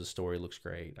videos. The story looks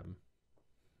great.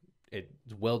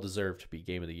 It's well deserved to be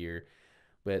Game of the Year.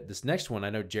 But this next one, I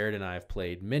know Jared and I have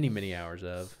played many, many hours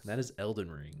of. And that is Elden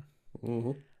Ring.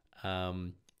 Mm-hmm.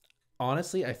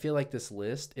 Honestly, I feel like this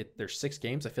list, there's 6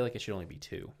 games. I feel like it should only be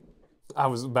 2. I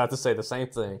was about to say the same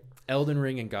thing. Elden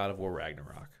Ring and God of War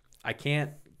Ragnarok. I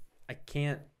can't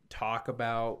talk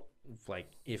about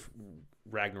if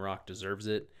Ragnarok deserves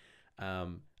it.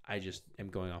 I just am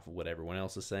going off of what everyone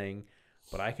else is saying,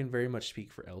 but I can very much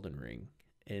speak for Elden Ring,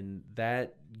 and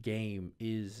that game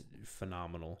is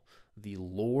phenomenal. The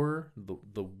lore,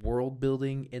 the world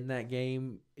building in that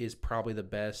game is probably the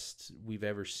best we've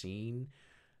ever seen.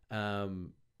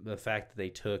 The fact that they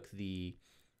took the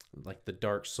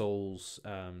Dark Souls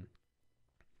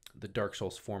Dark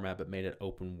Souls format, but made it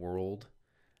open world.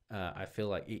 I feel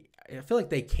like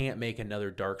they can't make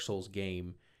another Dark Souls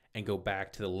game and go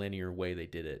back to the linear way they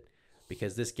did it,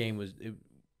 because this game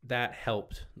that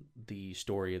helped the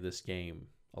story of this game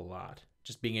a lot.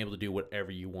 Just being able to do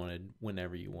whatever you wanted,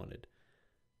 whenever you wanted.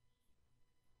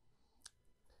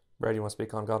 Brad, you want to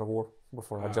speak on God of War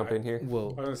before I jump in here?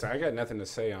 Well, I was gonna say, I got nothing to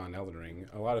say on Elden Ring.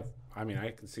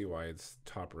 I can see why it's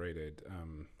top rated.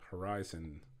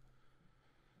 Horizon,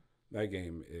 that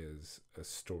game is a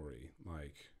story.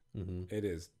 Like, it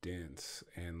is dense,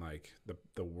 and like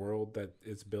the world that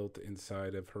is built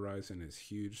inside of Horizon is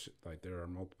huge. Like, there are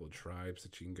multiple tribes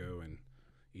that you can go, and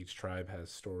each tribe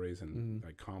has stories and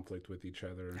like conflict with each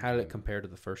other. How did it compare to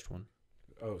the first one?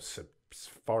 Oh,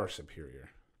 far superior.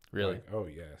 Really? Like, oh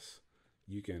yes,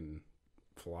 you can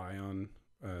fly on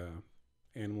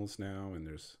animals now, and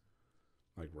there's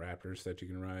like raptors that you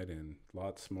can ride, and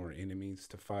lots more enemies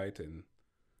to fight, and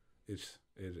it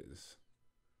is.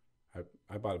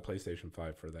 I bought a PlayStation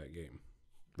 5 for that game.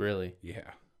 Really?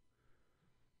 Yeah.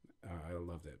 I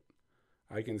loved it.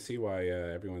 I can see why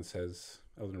everyone says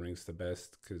Elden Ring's the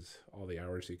best, because all the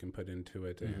hours you can put into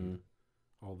it and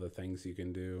all the things you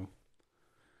can do.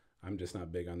 I'm just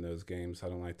not big on those games. I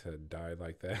don't like to die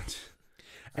like that.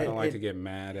 I don't like to get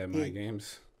mad at my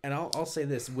games. And I'll say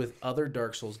this, with other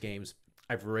Dark Souls games,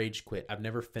 I've rage quit. I've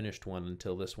never finished one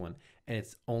until this one, and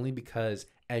it's only because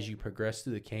as you progress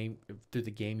through the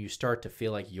game, you start to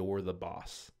feel like you're the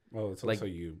boss. Well, it's also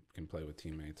you can play with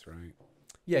teammates, right?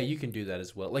 Yeah, you can do that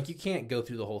as well. Like, you can't go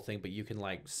through the whole thing, but you can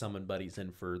like summon buddies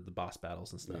in for the boss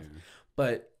battles and stuff. Yeah.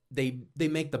 But they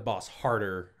make the boss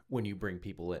harder when you bring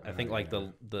people in. I think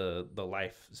the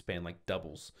lifespan like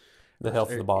doubles. The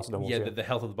health of the boss doubles. Yeah, the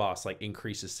health of the boss like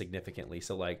increases significantly.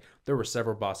 So like there were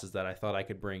several bosses that I thought I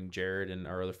could bring Jared and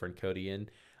our other friend Cody in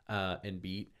and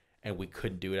beat, and we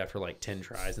couldn't do it after like 10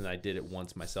 tries, and I did it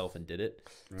once myself and did it.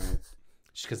 Right.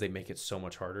 Just because they make it so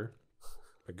much harder.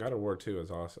 But God of War 2 is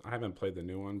awesome. I haven't played the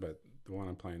new one, but the one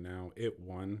I'm playing now, it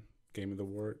won Game of the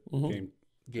Year.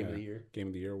 Game of the Year. Game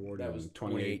of the Year award. That was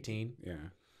 2018. Yeah.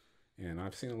 And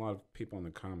I've seen a lot of people in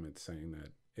the comments saying that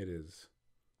it is,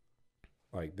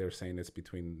 like, they're saying it's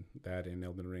between that and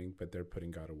Elden Ring, but they're putting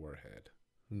God of War ahead.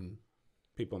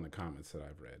 People in the comments that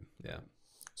I've read. Yeah.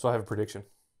 So I have a prediction.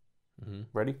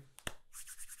 Ready?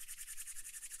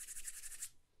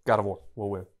 God of War will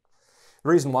win. The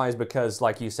reason why is because,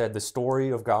 like you said, the story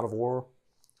of God of War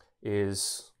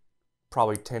is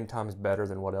probably 10 times better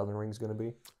than what Elden Ring is going to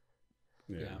be.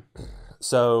 Yeah.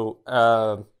 So,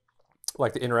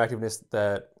 like the interactiveness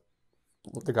that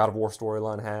the God of War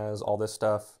storyline has, all this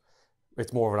stuff,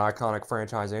 it's more of an iconic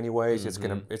franchise anyways. It's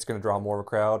gonna draw more of a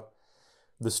crowd.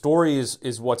 The story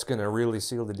is what's going to really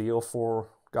seal the deal for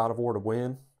God of War to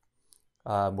win.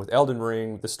 With Elden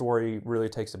Ring, the story really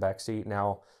takes a back seat.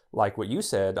 Now, like what you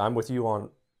said, I'm with you on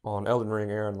Elden Ring,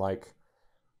 Aaron. Like,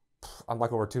 I'm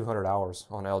like over 200 hours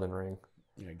on Elden Ring.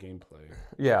 Yeah, gameplay.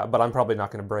 Yeah, but I'm probably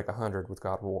not going to break 100 with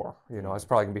God of War. You know, it's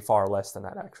probably going to be far less than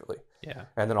that, actually. Yeah.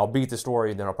 And then I'll beat the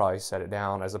story, and then I'll probably set it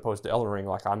down, as opposed to Elden Ring.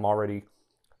 Like, I'm already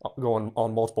going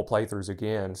on multiple playthroughs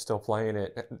again, still playing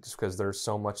it, just because there's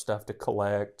so much stuff to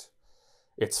collect.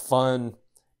 It's fun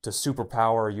to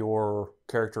superpower your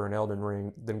character in Elden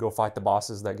Ring, then go fight the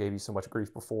bosses that gave you so much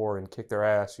grief before and kick their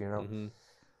ass, you know?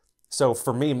 So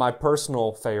for me, my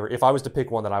personal favorite, if I was to pick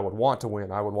one that I would want to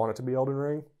win, I would want it to be Elden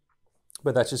Ring.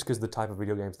 But that's just because of the type of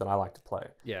video games that I like to play.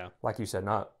 Yeah. Like you said,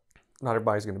 not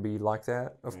everybody's going to be like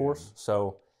that, of course.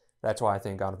 So that's why I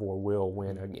think God of War will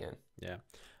win again. Yeah.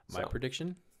 My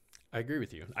prediction, I agree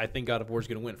with you. I think God of War is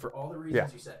going to win for all the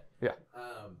reasons you said. Yeah.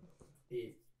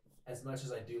 As much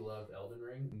as I do love Elden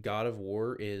Ring, God of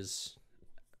War is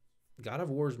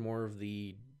more of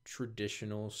the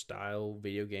traditional style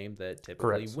video game that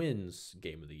typically wins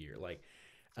Game of the Year. Like,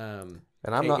 and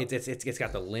I'm not. It's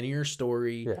got the linear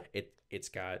story. Yeah. It's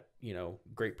got, you know,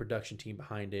 great production team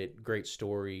behind it, great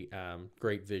story,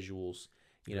 great visuals.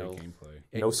 You know, gameplay.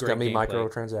 No scummy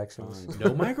microtransactions.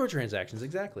 No microtransactions,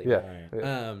 exactly.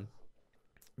 Yeah.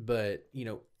 But you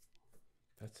know,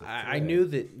 that's I knew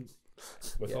that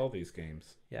with all these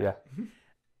games. Yeah.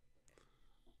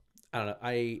 I don't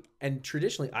know. And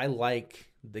traditionally I like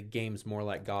the games more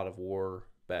like God of War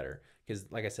better, because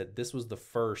like I said, this was the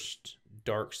first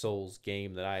Dark Souls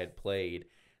game that I had played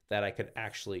that I could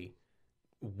actually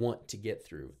want to get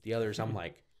through. The others, I'm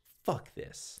like, fuck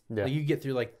this. Yeah. Like, you get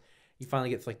through like, you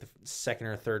finally get to like the second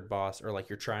or third boss, or like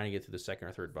you're trying to get through the second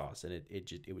or third boss, and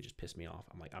it would just piss me off.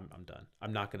 I'm like, I'm done.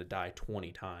 I'm not gonna die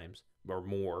 20 times or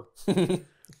more.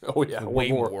 Oh yeah,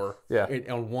 way more. Yeah,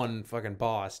 on one fucking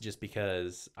boss just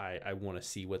because I want to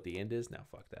see what the end is. Now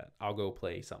fuck that. I'll go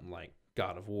play something like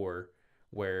God of War,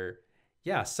 where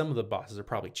yeah, some of the bosses are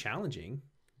probably challenging,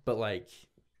 but like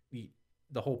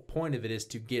the whole point of it is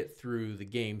to get through the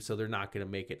game, so they're not going to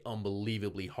make it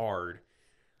unbelievably hard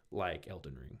like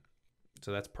Elden Ring.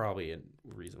 So that's probably a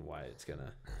reason why it's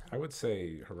gonna. I would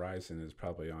say Horizon is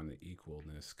probably on the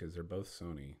equalness because they're both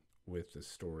Sony with the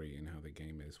story and how the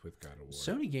game is with God of War.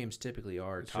 Sony games typically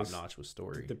are top notch with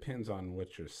story. It depends on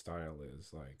what your style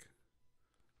is.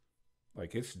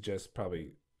 Like it's just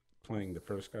probably playing the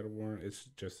first God of War. It's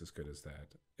just as good as that,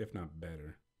 if not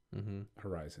better. Mm-hmm.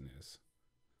 Horizon is,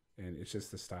 and it's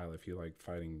just the style. If you like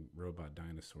fighting robot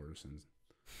dinosaurs and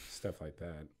stuff like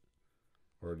that,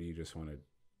 or do you just want to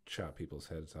chop people's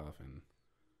heads off and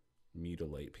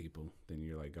mutilate people, then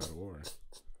you're like God of War.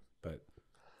 But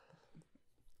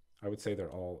I would say they're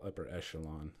all upper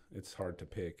echelon. It's hard to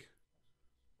pick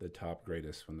the top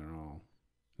greatest when they're all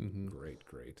great.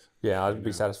 Yeah, I'd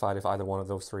be satisfied if either one of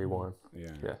those three won.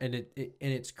 Yeah. And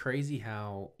it's crazy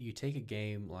how you take a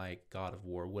game like God of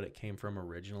War, what it came from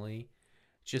originally,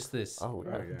 just this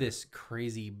this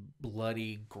crazy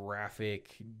bloody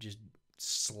graphic just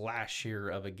slasher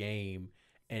of a game,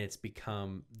 and it's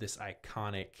become this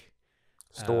iconic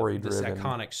story this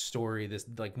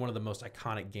like one of the most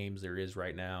iconic games there is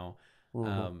right now.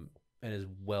 And as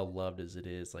well loved as it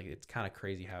is, like it's kind of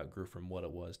crazy how it grew from what it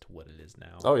was to what it is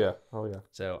now. Oh yeah.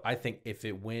 So I think if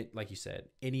it went, like you said,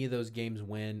 any of those games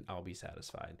win, I'll be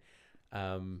satisfied.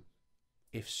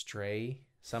 If Stray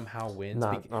somehow wins,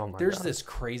 there's this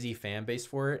crazy fan base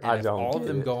for it, and if all of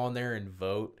them go on there and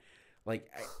vote,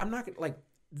 like I'm not like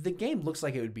the game looks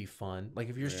like it would be fun. Like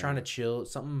if you're just trying to chill,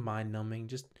 something mind numbing,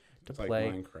 just to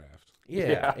play. Like Minecraft.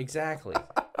 Yeah, exactly.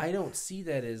 I don't see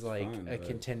that as like a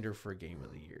contender for Game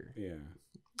of the Year. Yeah.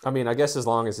 I mean, I guess as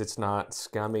long as it's not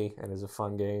scummy and is a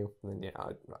fun game, then yeah,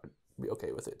 I'd be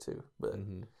okay with it too. But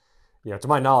to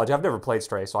my knowledge, I've never played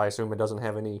Stray, so I assume it doesn't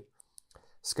have any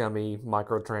scummy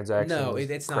microtransactions. No,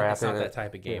 it's not. It's not that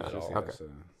type of game at all. Okay. It's a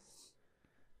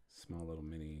small little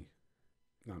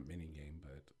not mini game,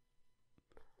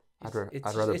 but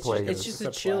I'd rather play. It's just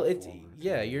a chill.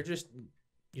 You're just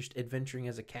adventuring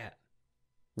as a cat.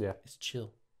 Yeah, it's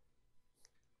chill.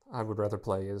 I would rather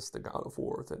play as the God of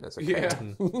War than as a cat.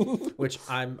 Which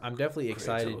I'm definitely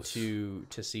excited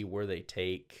to see where they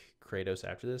take Kratos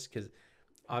after this, because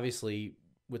obviously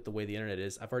with the way the internet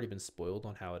is, I've already been spoiled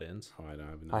on how it ends. Oh,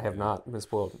 I have not been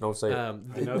spoiled. No say. I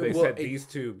know they said these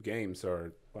two games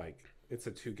are like it's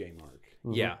a 2-game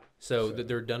arc. Yeah, so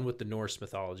they're done with the Norse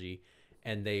mythology,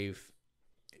 and they've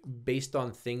based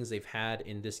on things they've had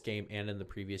in this game and in the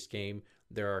previous game,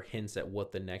 there are hints at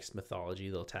what the next mythology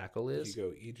they'll tackle is. You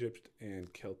go Egypt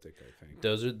and Celtic, I think.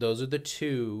 Those are the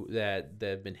two that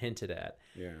have been hinted at.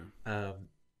 Yeah.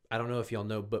 I don't know if y'all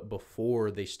know, but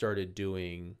before they started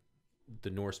doing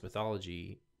the Norse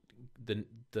mythology,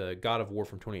 the God of War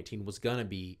from 2018 was gonna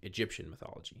be Egyptian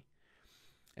mythology,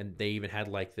 and they even had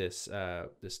like this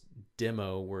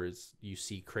demo where you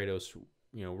see Kratos,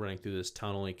 running through this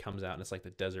tunnel, and he comes out and it's like the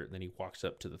desert, and then he walks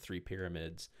up to the 3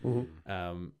 pyramids.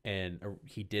 And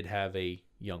he did have a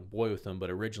young boy with him, but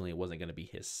originally it wasn't going to be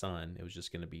his son. It was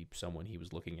just going to be someone he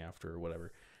was looking after or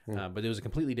whatever. But it was a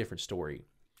completely different story.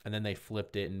 And then they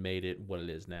flipped it and made it what it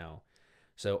is now.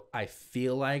 So I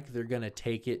feel like they're going to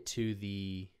take it to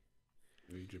the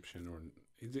Egyptian, or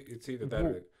it's either that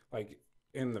or like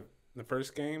in the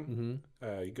first game,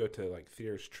 you go to like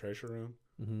Tyr's treasure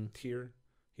room. Tyr.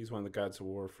 He's one of the gods of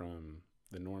war from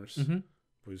the Norse,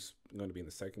 who's going to be in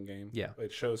the second game. Yeah.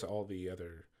 It shows all the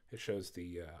other... It shows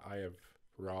the Eye of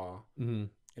Ra in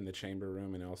the chamber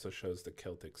room, and it also shows the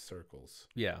Celtic circles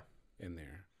in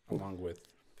there, along with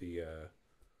the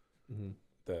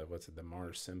the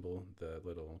Mars symbol, the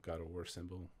little God of War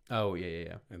symbol. Oh,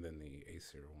 yeah. And then the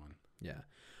Aesir one. Yeah.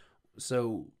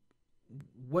 So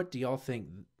what do y'all think...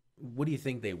 What do you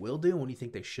think they will do? And what do you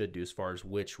think they should do as far as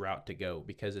which route to go?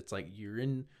 Because it's like you're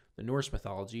in the Norse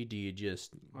mythology. Do you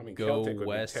just go Celtic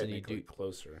west would be and you do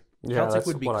closer? Yeah, Celtic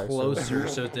would be closer.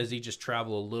 So does he just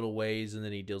travel a little ways and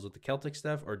then he deals with the Celtic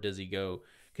stuff, or does he go?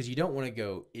 Because you don't want to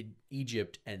go in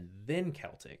Egypt and then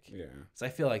Celtic. Yeah. So I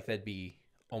feel like that'd be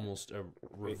almost a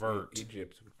revert.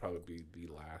 Egypt would probably be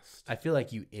the last. I feel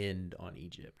like you end on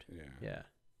Egypt. Yeah.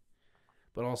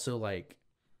 But also like,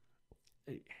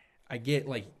 I get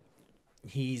like.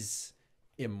 He's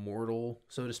immortal,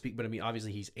 so to speak, but I mean,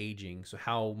 obviously he's aging. So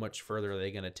how much further are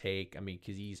they going to take? I mean,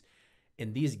 because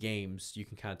in these games, you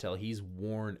can kind of tell he's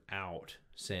worn out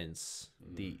since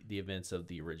the events of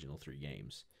the original 3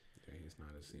 games. Yeah, he's not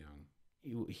as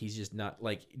young. He's just not,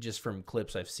 like, just from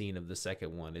clips I've seen of the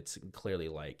second one, it's clearly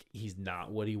like he's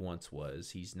not what he once was.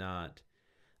 He's not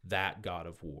that God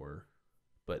of War,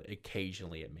 but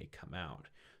occasionally it may come out.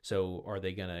 So are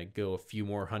they gonna go a few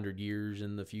more 100 years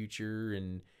in the future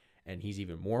and he's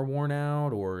even more worn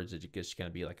out, or is it just gonna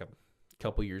be like a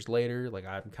couple years later? Like,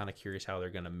 I'm kind of curious how they're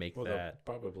gonna make that. They'll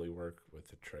probably work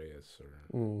with Atreus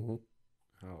or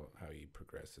how he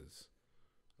progresses.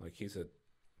 Like, he's a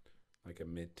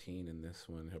mid-teen in this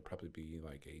one. He'll probably be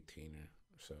like 18 or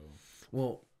so.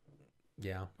 Well,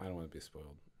 yeah. I don't want to be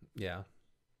spoiled. Yeah.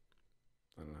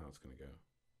 I don't know how it's going to go.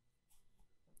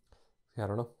 Yeah, I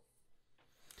don't know.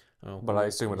 Oh, but I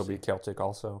assume it'll be Celtic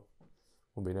also.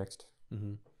 Will be next.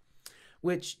 Mm-hmm.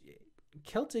 Which,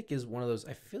 Celtic is one of those,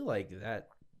 I feel like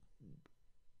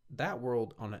that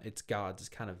world on its gods is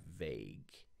kind of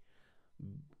vague.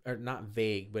 Or not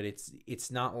vague, but it's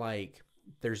not like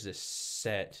there's this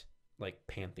set, like,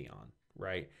 pantheon,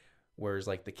 right? Whereas,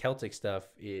 like, the Celtic stuff,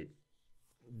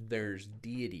 there's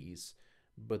deities,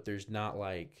 but there's not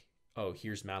like, oh,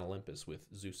 here's Mount Olympus with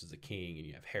Zeus as a king, and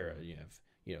you have Hera, and you have,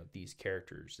 these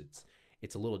characters.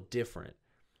 It's a little different.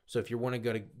 So if you're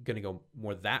gonna go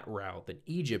more that route, then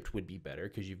Egypt would be better,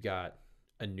 because you've got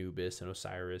Anubis and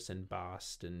Osiris and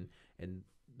Bast and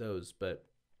those. But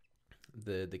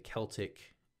the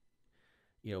Celtic,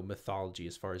 mythology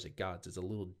as far as it gods is a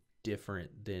little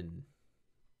different than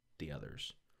the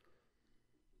others.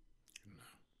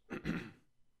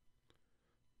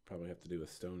 Probably have to do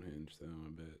with Stonehenge, though, I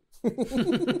bet.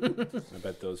 I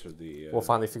bet those are the... we'll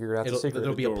finally figure out the secret.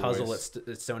 There'll be a puzzle at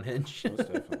Stonehenge. Most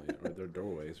definitely. Or their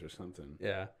doorways or something.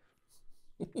 Yeah.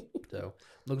 So,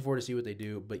 looking forward to see what they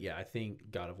do. But yeah, I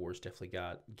think God of War's definitely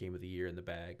got Game of the Year in the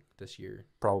bag this year.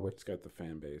 Probably. It's got the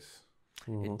fan base.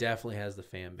 It definitely has the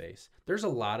fan base. There's a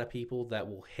lot of people that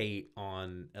will hate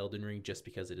on Elden Ring just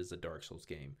because it is a Dark Souls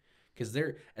game. Because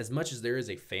as much as there is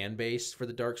a fan base for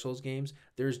the Dark Souls games,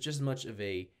 there's just as much of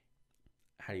a,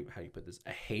 how do you put this,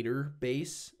 a hater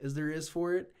base as there is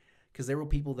for it. Because there will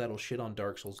people that'll shit on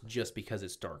Dark Souls just because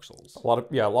it's Dark Souls. A lot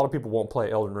of people won't play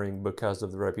Elden Ring because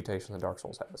of the reputation that Dark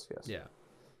Souls has. Yes.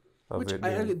 Yeah. Which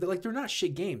they're not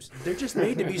shit games. They're just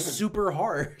made to be super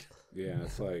hard. Yeah,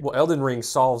 it's like... Well, Elden Ring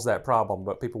solves that problem,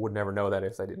 but people would never know that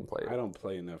if they didn't play it. I don't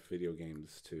play enough video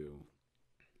games to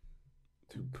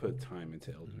put time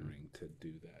into Elden Ring to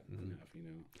do that enough,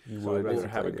 So I'd rather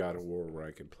have a God of War where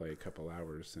I could play a couple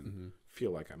hours and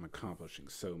feel like I'm accomplishing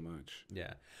so much.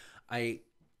 Yeah.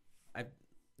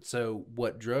 So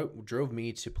what drove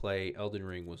me to play Elden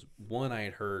Ring was, one, I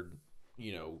had heard,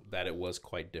 that it was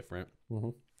quite different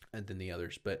than the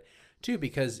others, but two,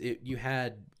 because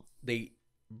they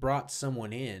brought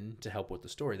someone in to help with the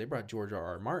story. They brought George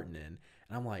R.R. Martin in,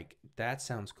 and I'm like, that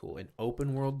sounds cool. An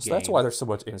open world game. So that's why there's so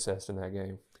much incest in that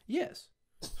game. Yes.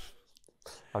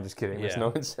 I'm just kidding. There's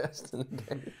no incest in the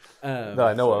game that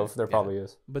I know of. There probably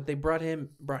is. But they brought him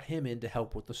in to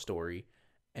help with the story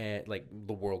and, like,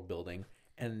 the world building,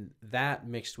 and that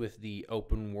mixed with the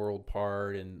open world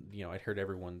part. And I'd heard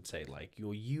everyone say, like,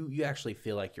 you actually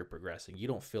feel like you're progressing. You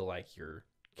don't feel like you're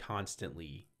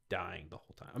constantly dying the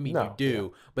whole time. I mean, you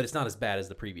do, but it's not as bad as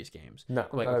the previous games. No,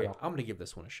 I'm like, okay, I'm gonna give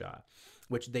this one a shot.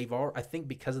 Which I think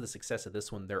because of the success of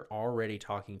this one, they're already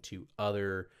talking to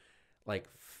other, like,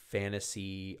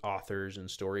 fantasy authors and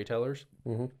storytellers.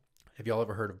 Have y'all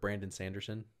ever heard of Brandon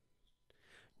Sanderson?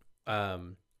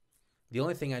 The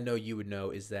only thing I know you would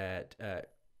know is that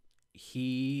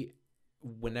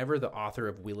whenever the author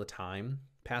of Wheel of Time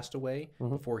passed away,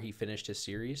 before he finished his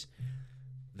series,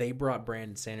 they brought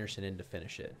Brandon Sanderson in to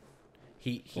finish it.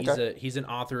 He's an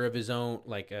author of his own,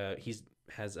 like, the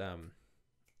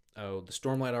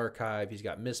Stormlight Archive. He's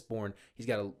got Mistborn. He's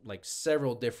got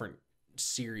several different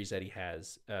series that he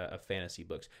has of fantasy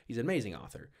books. He's an amazing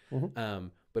author.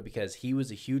 But because he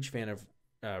was a huge fan of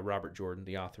Robert Jordan,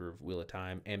 the author of Wheel of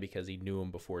Time, and because he knew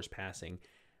him before his passing,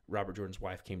 Robert Jordan's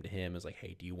wife came to him and was like,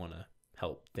 hey, do you want to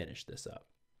help finish this up?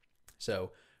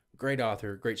 So, great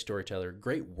author, great storyteller,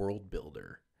 great world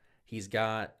builder. He's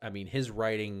got, his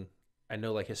writing, I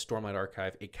know, like, his Stormlight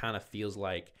Archive, it kind of feels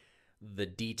like the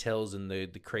details and the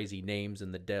crazy names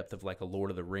and the depth of, like, a Lord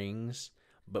of the Rings,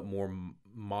 but more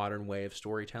modern way of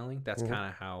storytelling. That's kind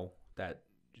of how that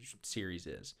series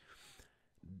is.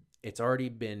 It's already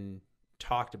been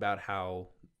talked about how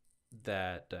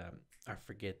that, I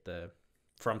forget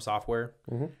From Software,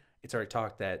 it's already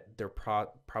talked that they're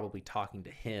probably talking to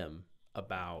him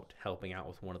about helping out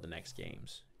with one of the next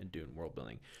games and doing world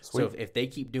building. Sweet. So if they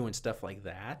keep doing stuff like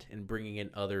that and bringing in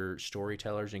other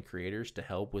storytellers and creators to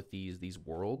help with these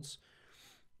worlds,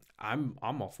 I'm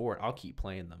all for it. I'll keep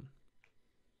playing them.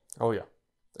 Oh yeah,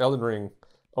 Elden Ring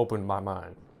opened my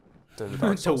mind to the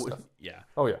Dark Souls stuff. Yeah.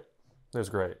 Oh yeah, it was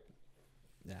great.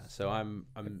 Yeah. So I'm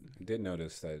I did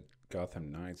notice that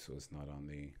Gotham Knights was not on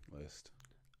the list.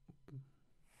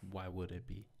 why would it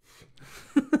be?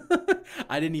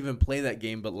 I didn't even play that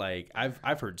game, but like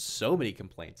I've heard so many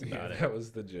complaints about it. That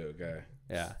was the joke.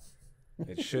 Yeah.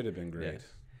 It should have been great.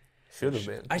 Should have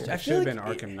been. I It feel should have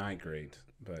like been Arkham Knight great,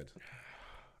 but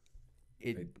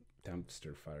it they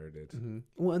dumpster fired it.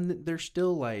 well, and they're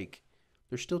still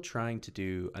trying to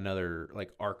do another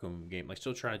like Arkham game, like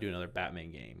still trying to do another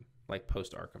Batman game, like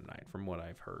post Arkham Knight, from what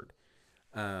I've heard.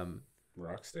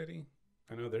 Rocksteady?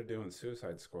 I know they're doing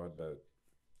Suicide Squad, but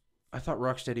I thought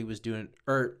Rocksteady was doing,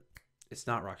 or it's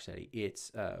not Rocksteady,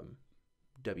 it's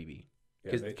WB,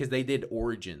 because they did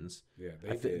Origins. yeah,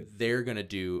 they did. They're gonna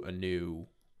do a new.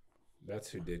 That's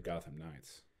who did Gotham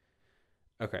Knights.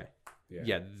 Okay. Yeah.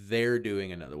 Yeah, they're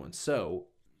doing another one. So,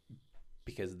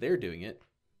 because they're doing it,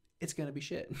 it's gonna be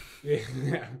shit. Yeah.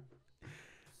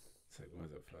 It's like, what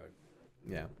the fuck?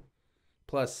 Yeah.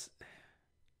 Plus,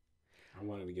 I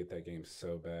wanted to get that game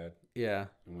so bad. yeah,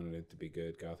 I wanted it to be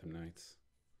good. Gotham Knights.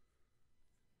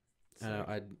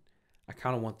 I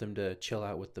kind of want them to chill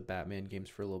out with the Batman games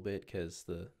for a little bit, because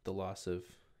the loss of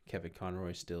Kevin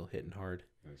Conroy is still hitting hard.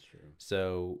 That's true.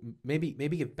 So maybe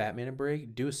give Batman a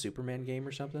break. Do a Superman game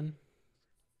or something.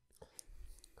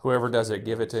 Whoever does it,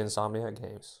 give it to Insomniac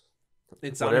Games.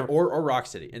 Insomniac or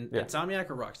Rocksteady. Yeah. Insomniac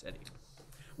or Rocksteady.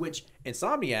 Which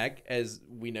Insomniac, as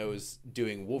we know, is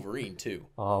doing Wolverine too.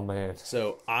 Oh man.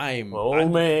 So I'm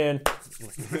man.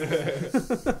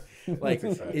 like,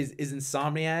 is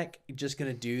Insomniac just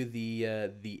gonna do the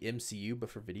MCU but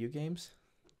for video games?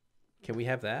 Can we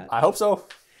have that? I hope so.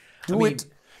 Do it.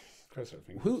 Cross our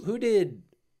fingers. Who did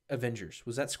Avengers?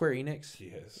 Was that Square Enix?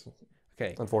 Yes.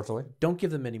 Okay. Unfortunately, Don't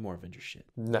give them any more Avengers shit.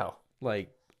 no.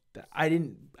 Like,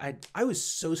 I was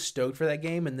so stoked for that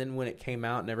game, and then when it came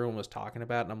out and everyone was talking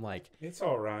about it, and I'm like, It's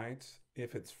all right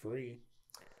if it's free.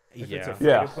 If it's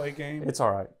yeah. a free-to-play game It's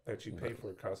all right. that you pay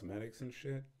for cosmetics and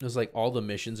shit. It was like all the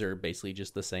missions are basically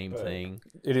just the same But- thing.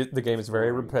 The game is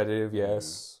very boring. repetitive.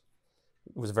 Yes,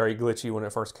 it was very glitchy when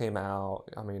it first came out.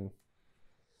 I mean,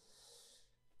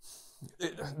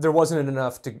 there wasn't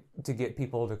enough to get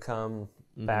people to come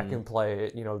back and play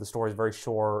it. You know, the story's very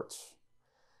short.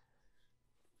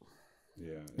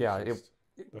 Yeah. it's Yeah, just-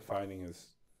 the fighting is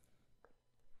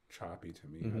choppy to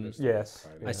me. Mhm. I just Yes.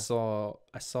 like fighting.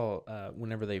 I saw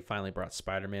whenever they finally brought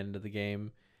Spider-Man into the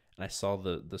game, and I saw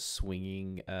the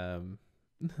swinging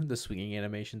the swinging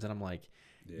animations, and I'm like,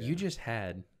 Yeah. you just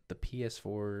had the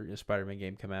PS4 Spider-Man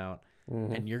game come out,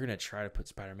 Mhm. and you're gonna try to put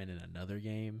Spider-Man in another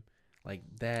game? Like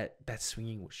that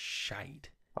swinging was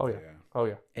shite. Oh yeah. Oh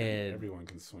yeah. And everyone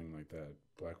can swing like that.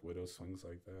 Black Widow swings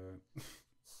like that.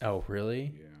 oh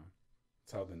really? Yeah.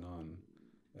 That's how the Nun.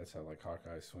 That's how like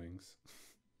Hawkeye swings.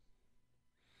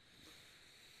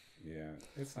 Yeah,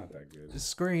 it's not that good.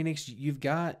 Square Enix, you've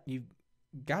got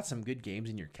some good games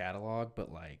in your catalog,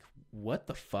 but like, what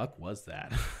the fuck was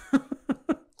that?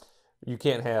 You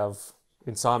can't have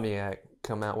Insomniac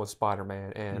come out with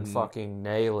Spider-Man and fucking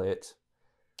nail it,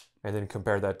 and then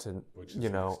compare that to Which is you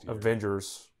know next year.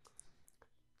 Avengers.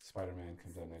 Spider-Man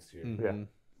comes out next year. Mhm.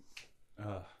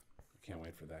 Ugh, I can't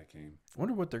wait for that game. I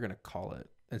wonder what they're gonna call it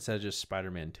instead of just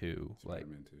Spider-Man 2. Like, I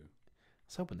Spider-Man 2.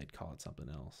 was hoping they'd call it something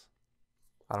else.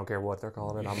 I don't care what they're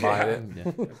calling it. I'm buying it.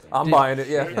 Yeah. I'm Did- buying it.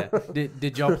 Yeah. Yeah.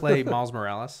 Did y'all play Miles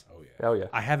Morales? Oh yeah, Hell yeah.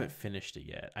 I haven't finished it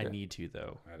yet. I Yeah. need to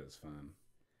though. that is fun.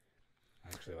 I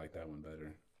actually like that one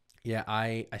better. Yeah,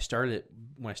 I started it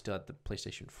when I still had the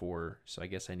PlayStation 4, so I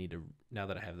guess I need to, now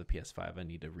that I have the PS5, I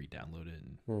need to re-download it.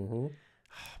 And Mm-hmm.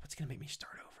 it's gonna make me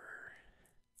start over.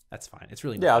 That's fine. It's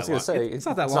really Yeah, I not was that gonna long. say, It's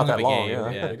not that it's long not of a that long,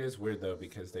 game. yeah. It is weird though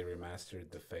because they remastered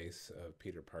the face of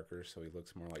Peter Parker, so he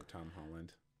looks more like Tom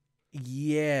Holland.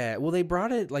 Yeah. Well, they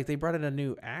brought in a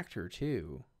new actor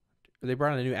too. They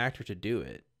brought in a new actor to do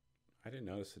it. I didn't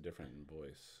notice a different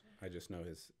voice. I just know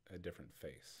a different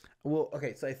face. Well,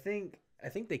 okay, so I think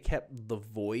they kept the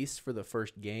voice for the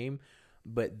first game,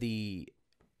 but the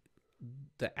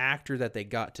actor that they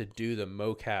got to do the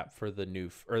mocap for the new,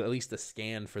 or at least the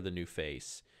scan for the new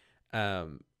face,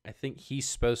 I think he's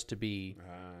supposed to be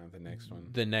The next one.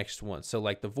 the next one. So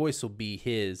like the voice will be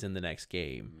his in the next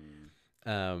game.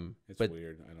 It's But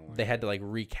weird. I don't like they it. had to like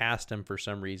recast him for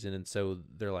some reason, and so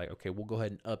they're like, okay, we'll go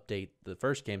ahead and update the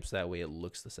first game so that way it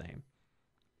looks the same.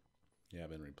 Yeah, I've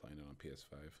been replaying it on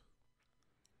PS5.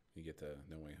 You get the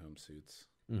No Way Home suits.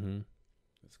 Mm-hmm.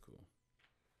 That's cool.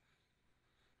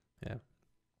 Yeah.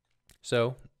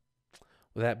 So,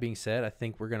 with that being said, I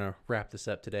think we're going to wrap this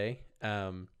up today.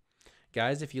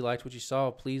 Guys, if you liked what you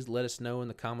saw, please let us know in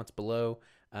the comments below.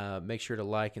 Make sure to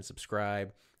like and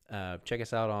subscribe. Check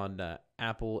us out on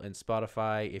Apple and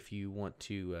Spotify if you want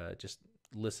to just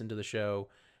listen to the show.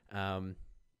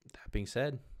 That being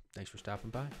said, thanks for stopping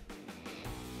by.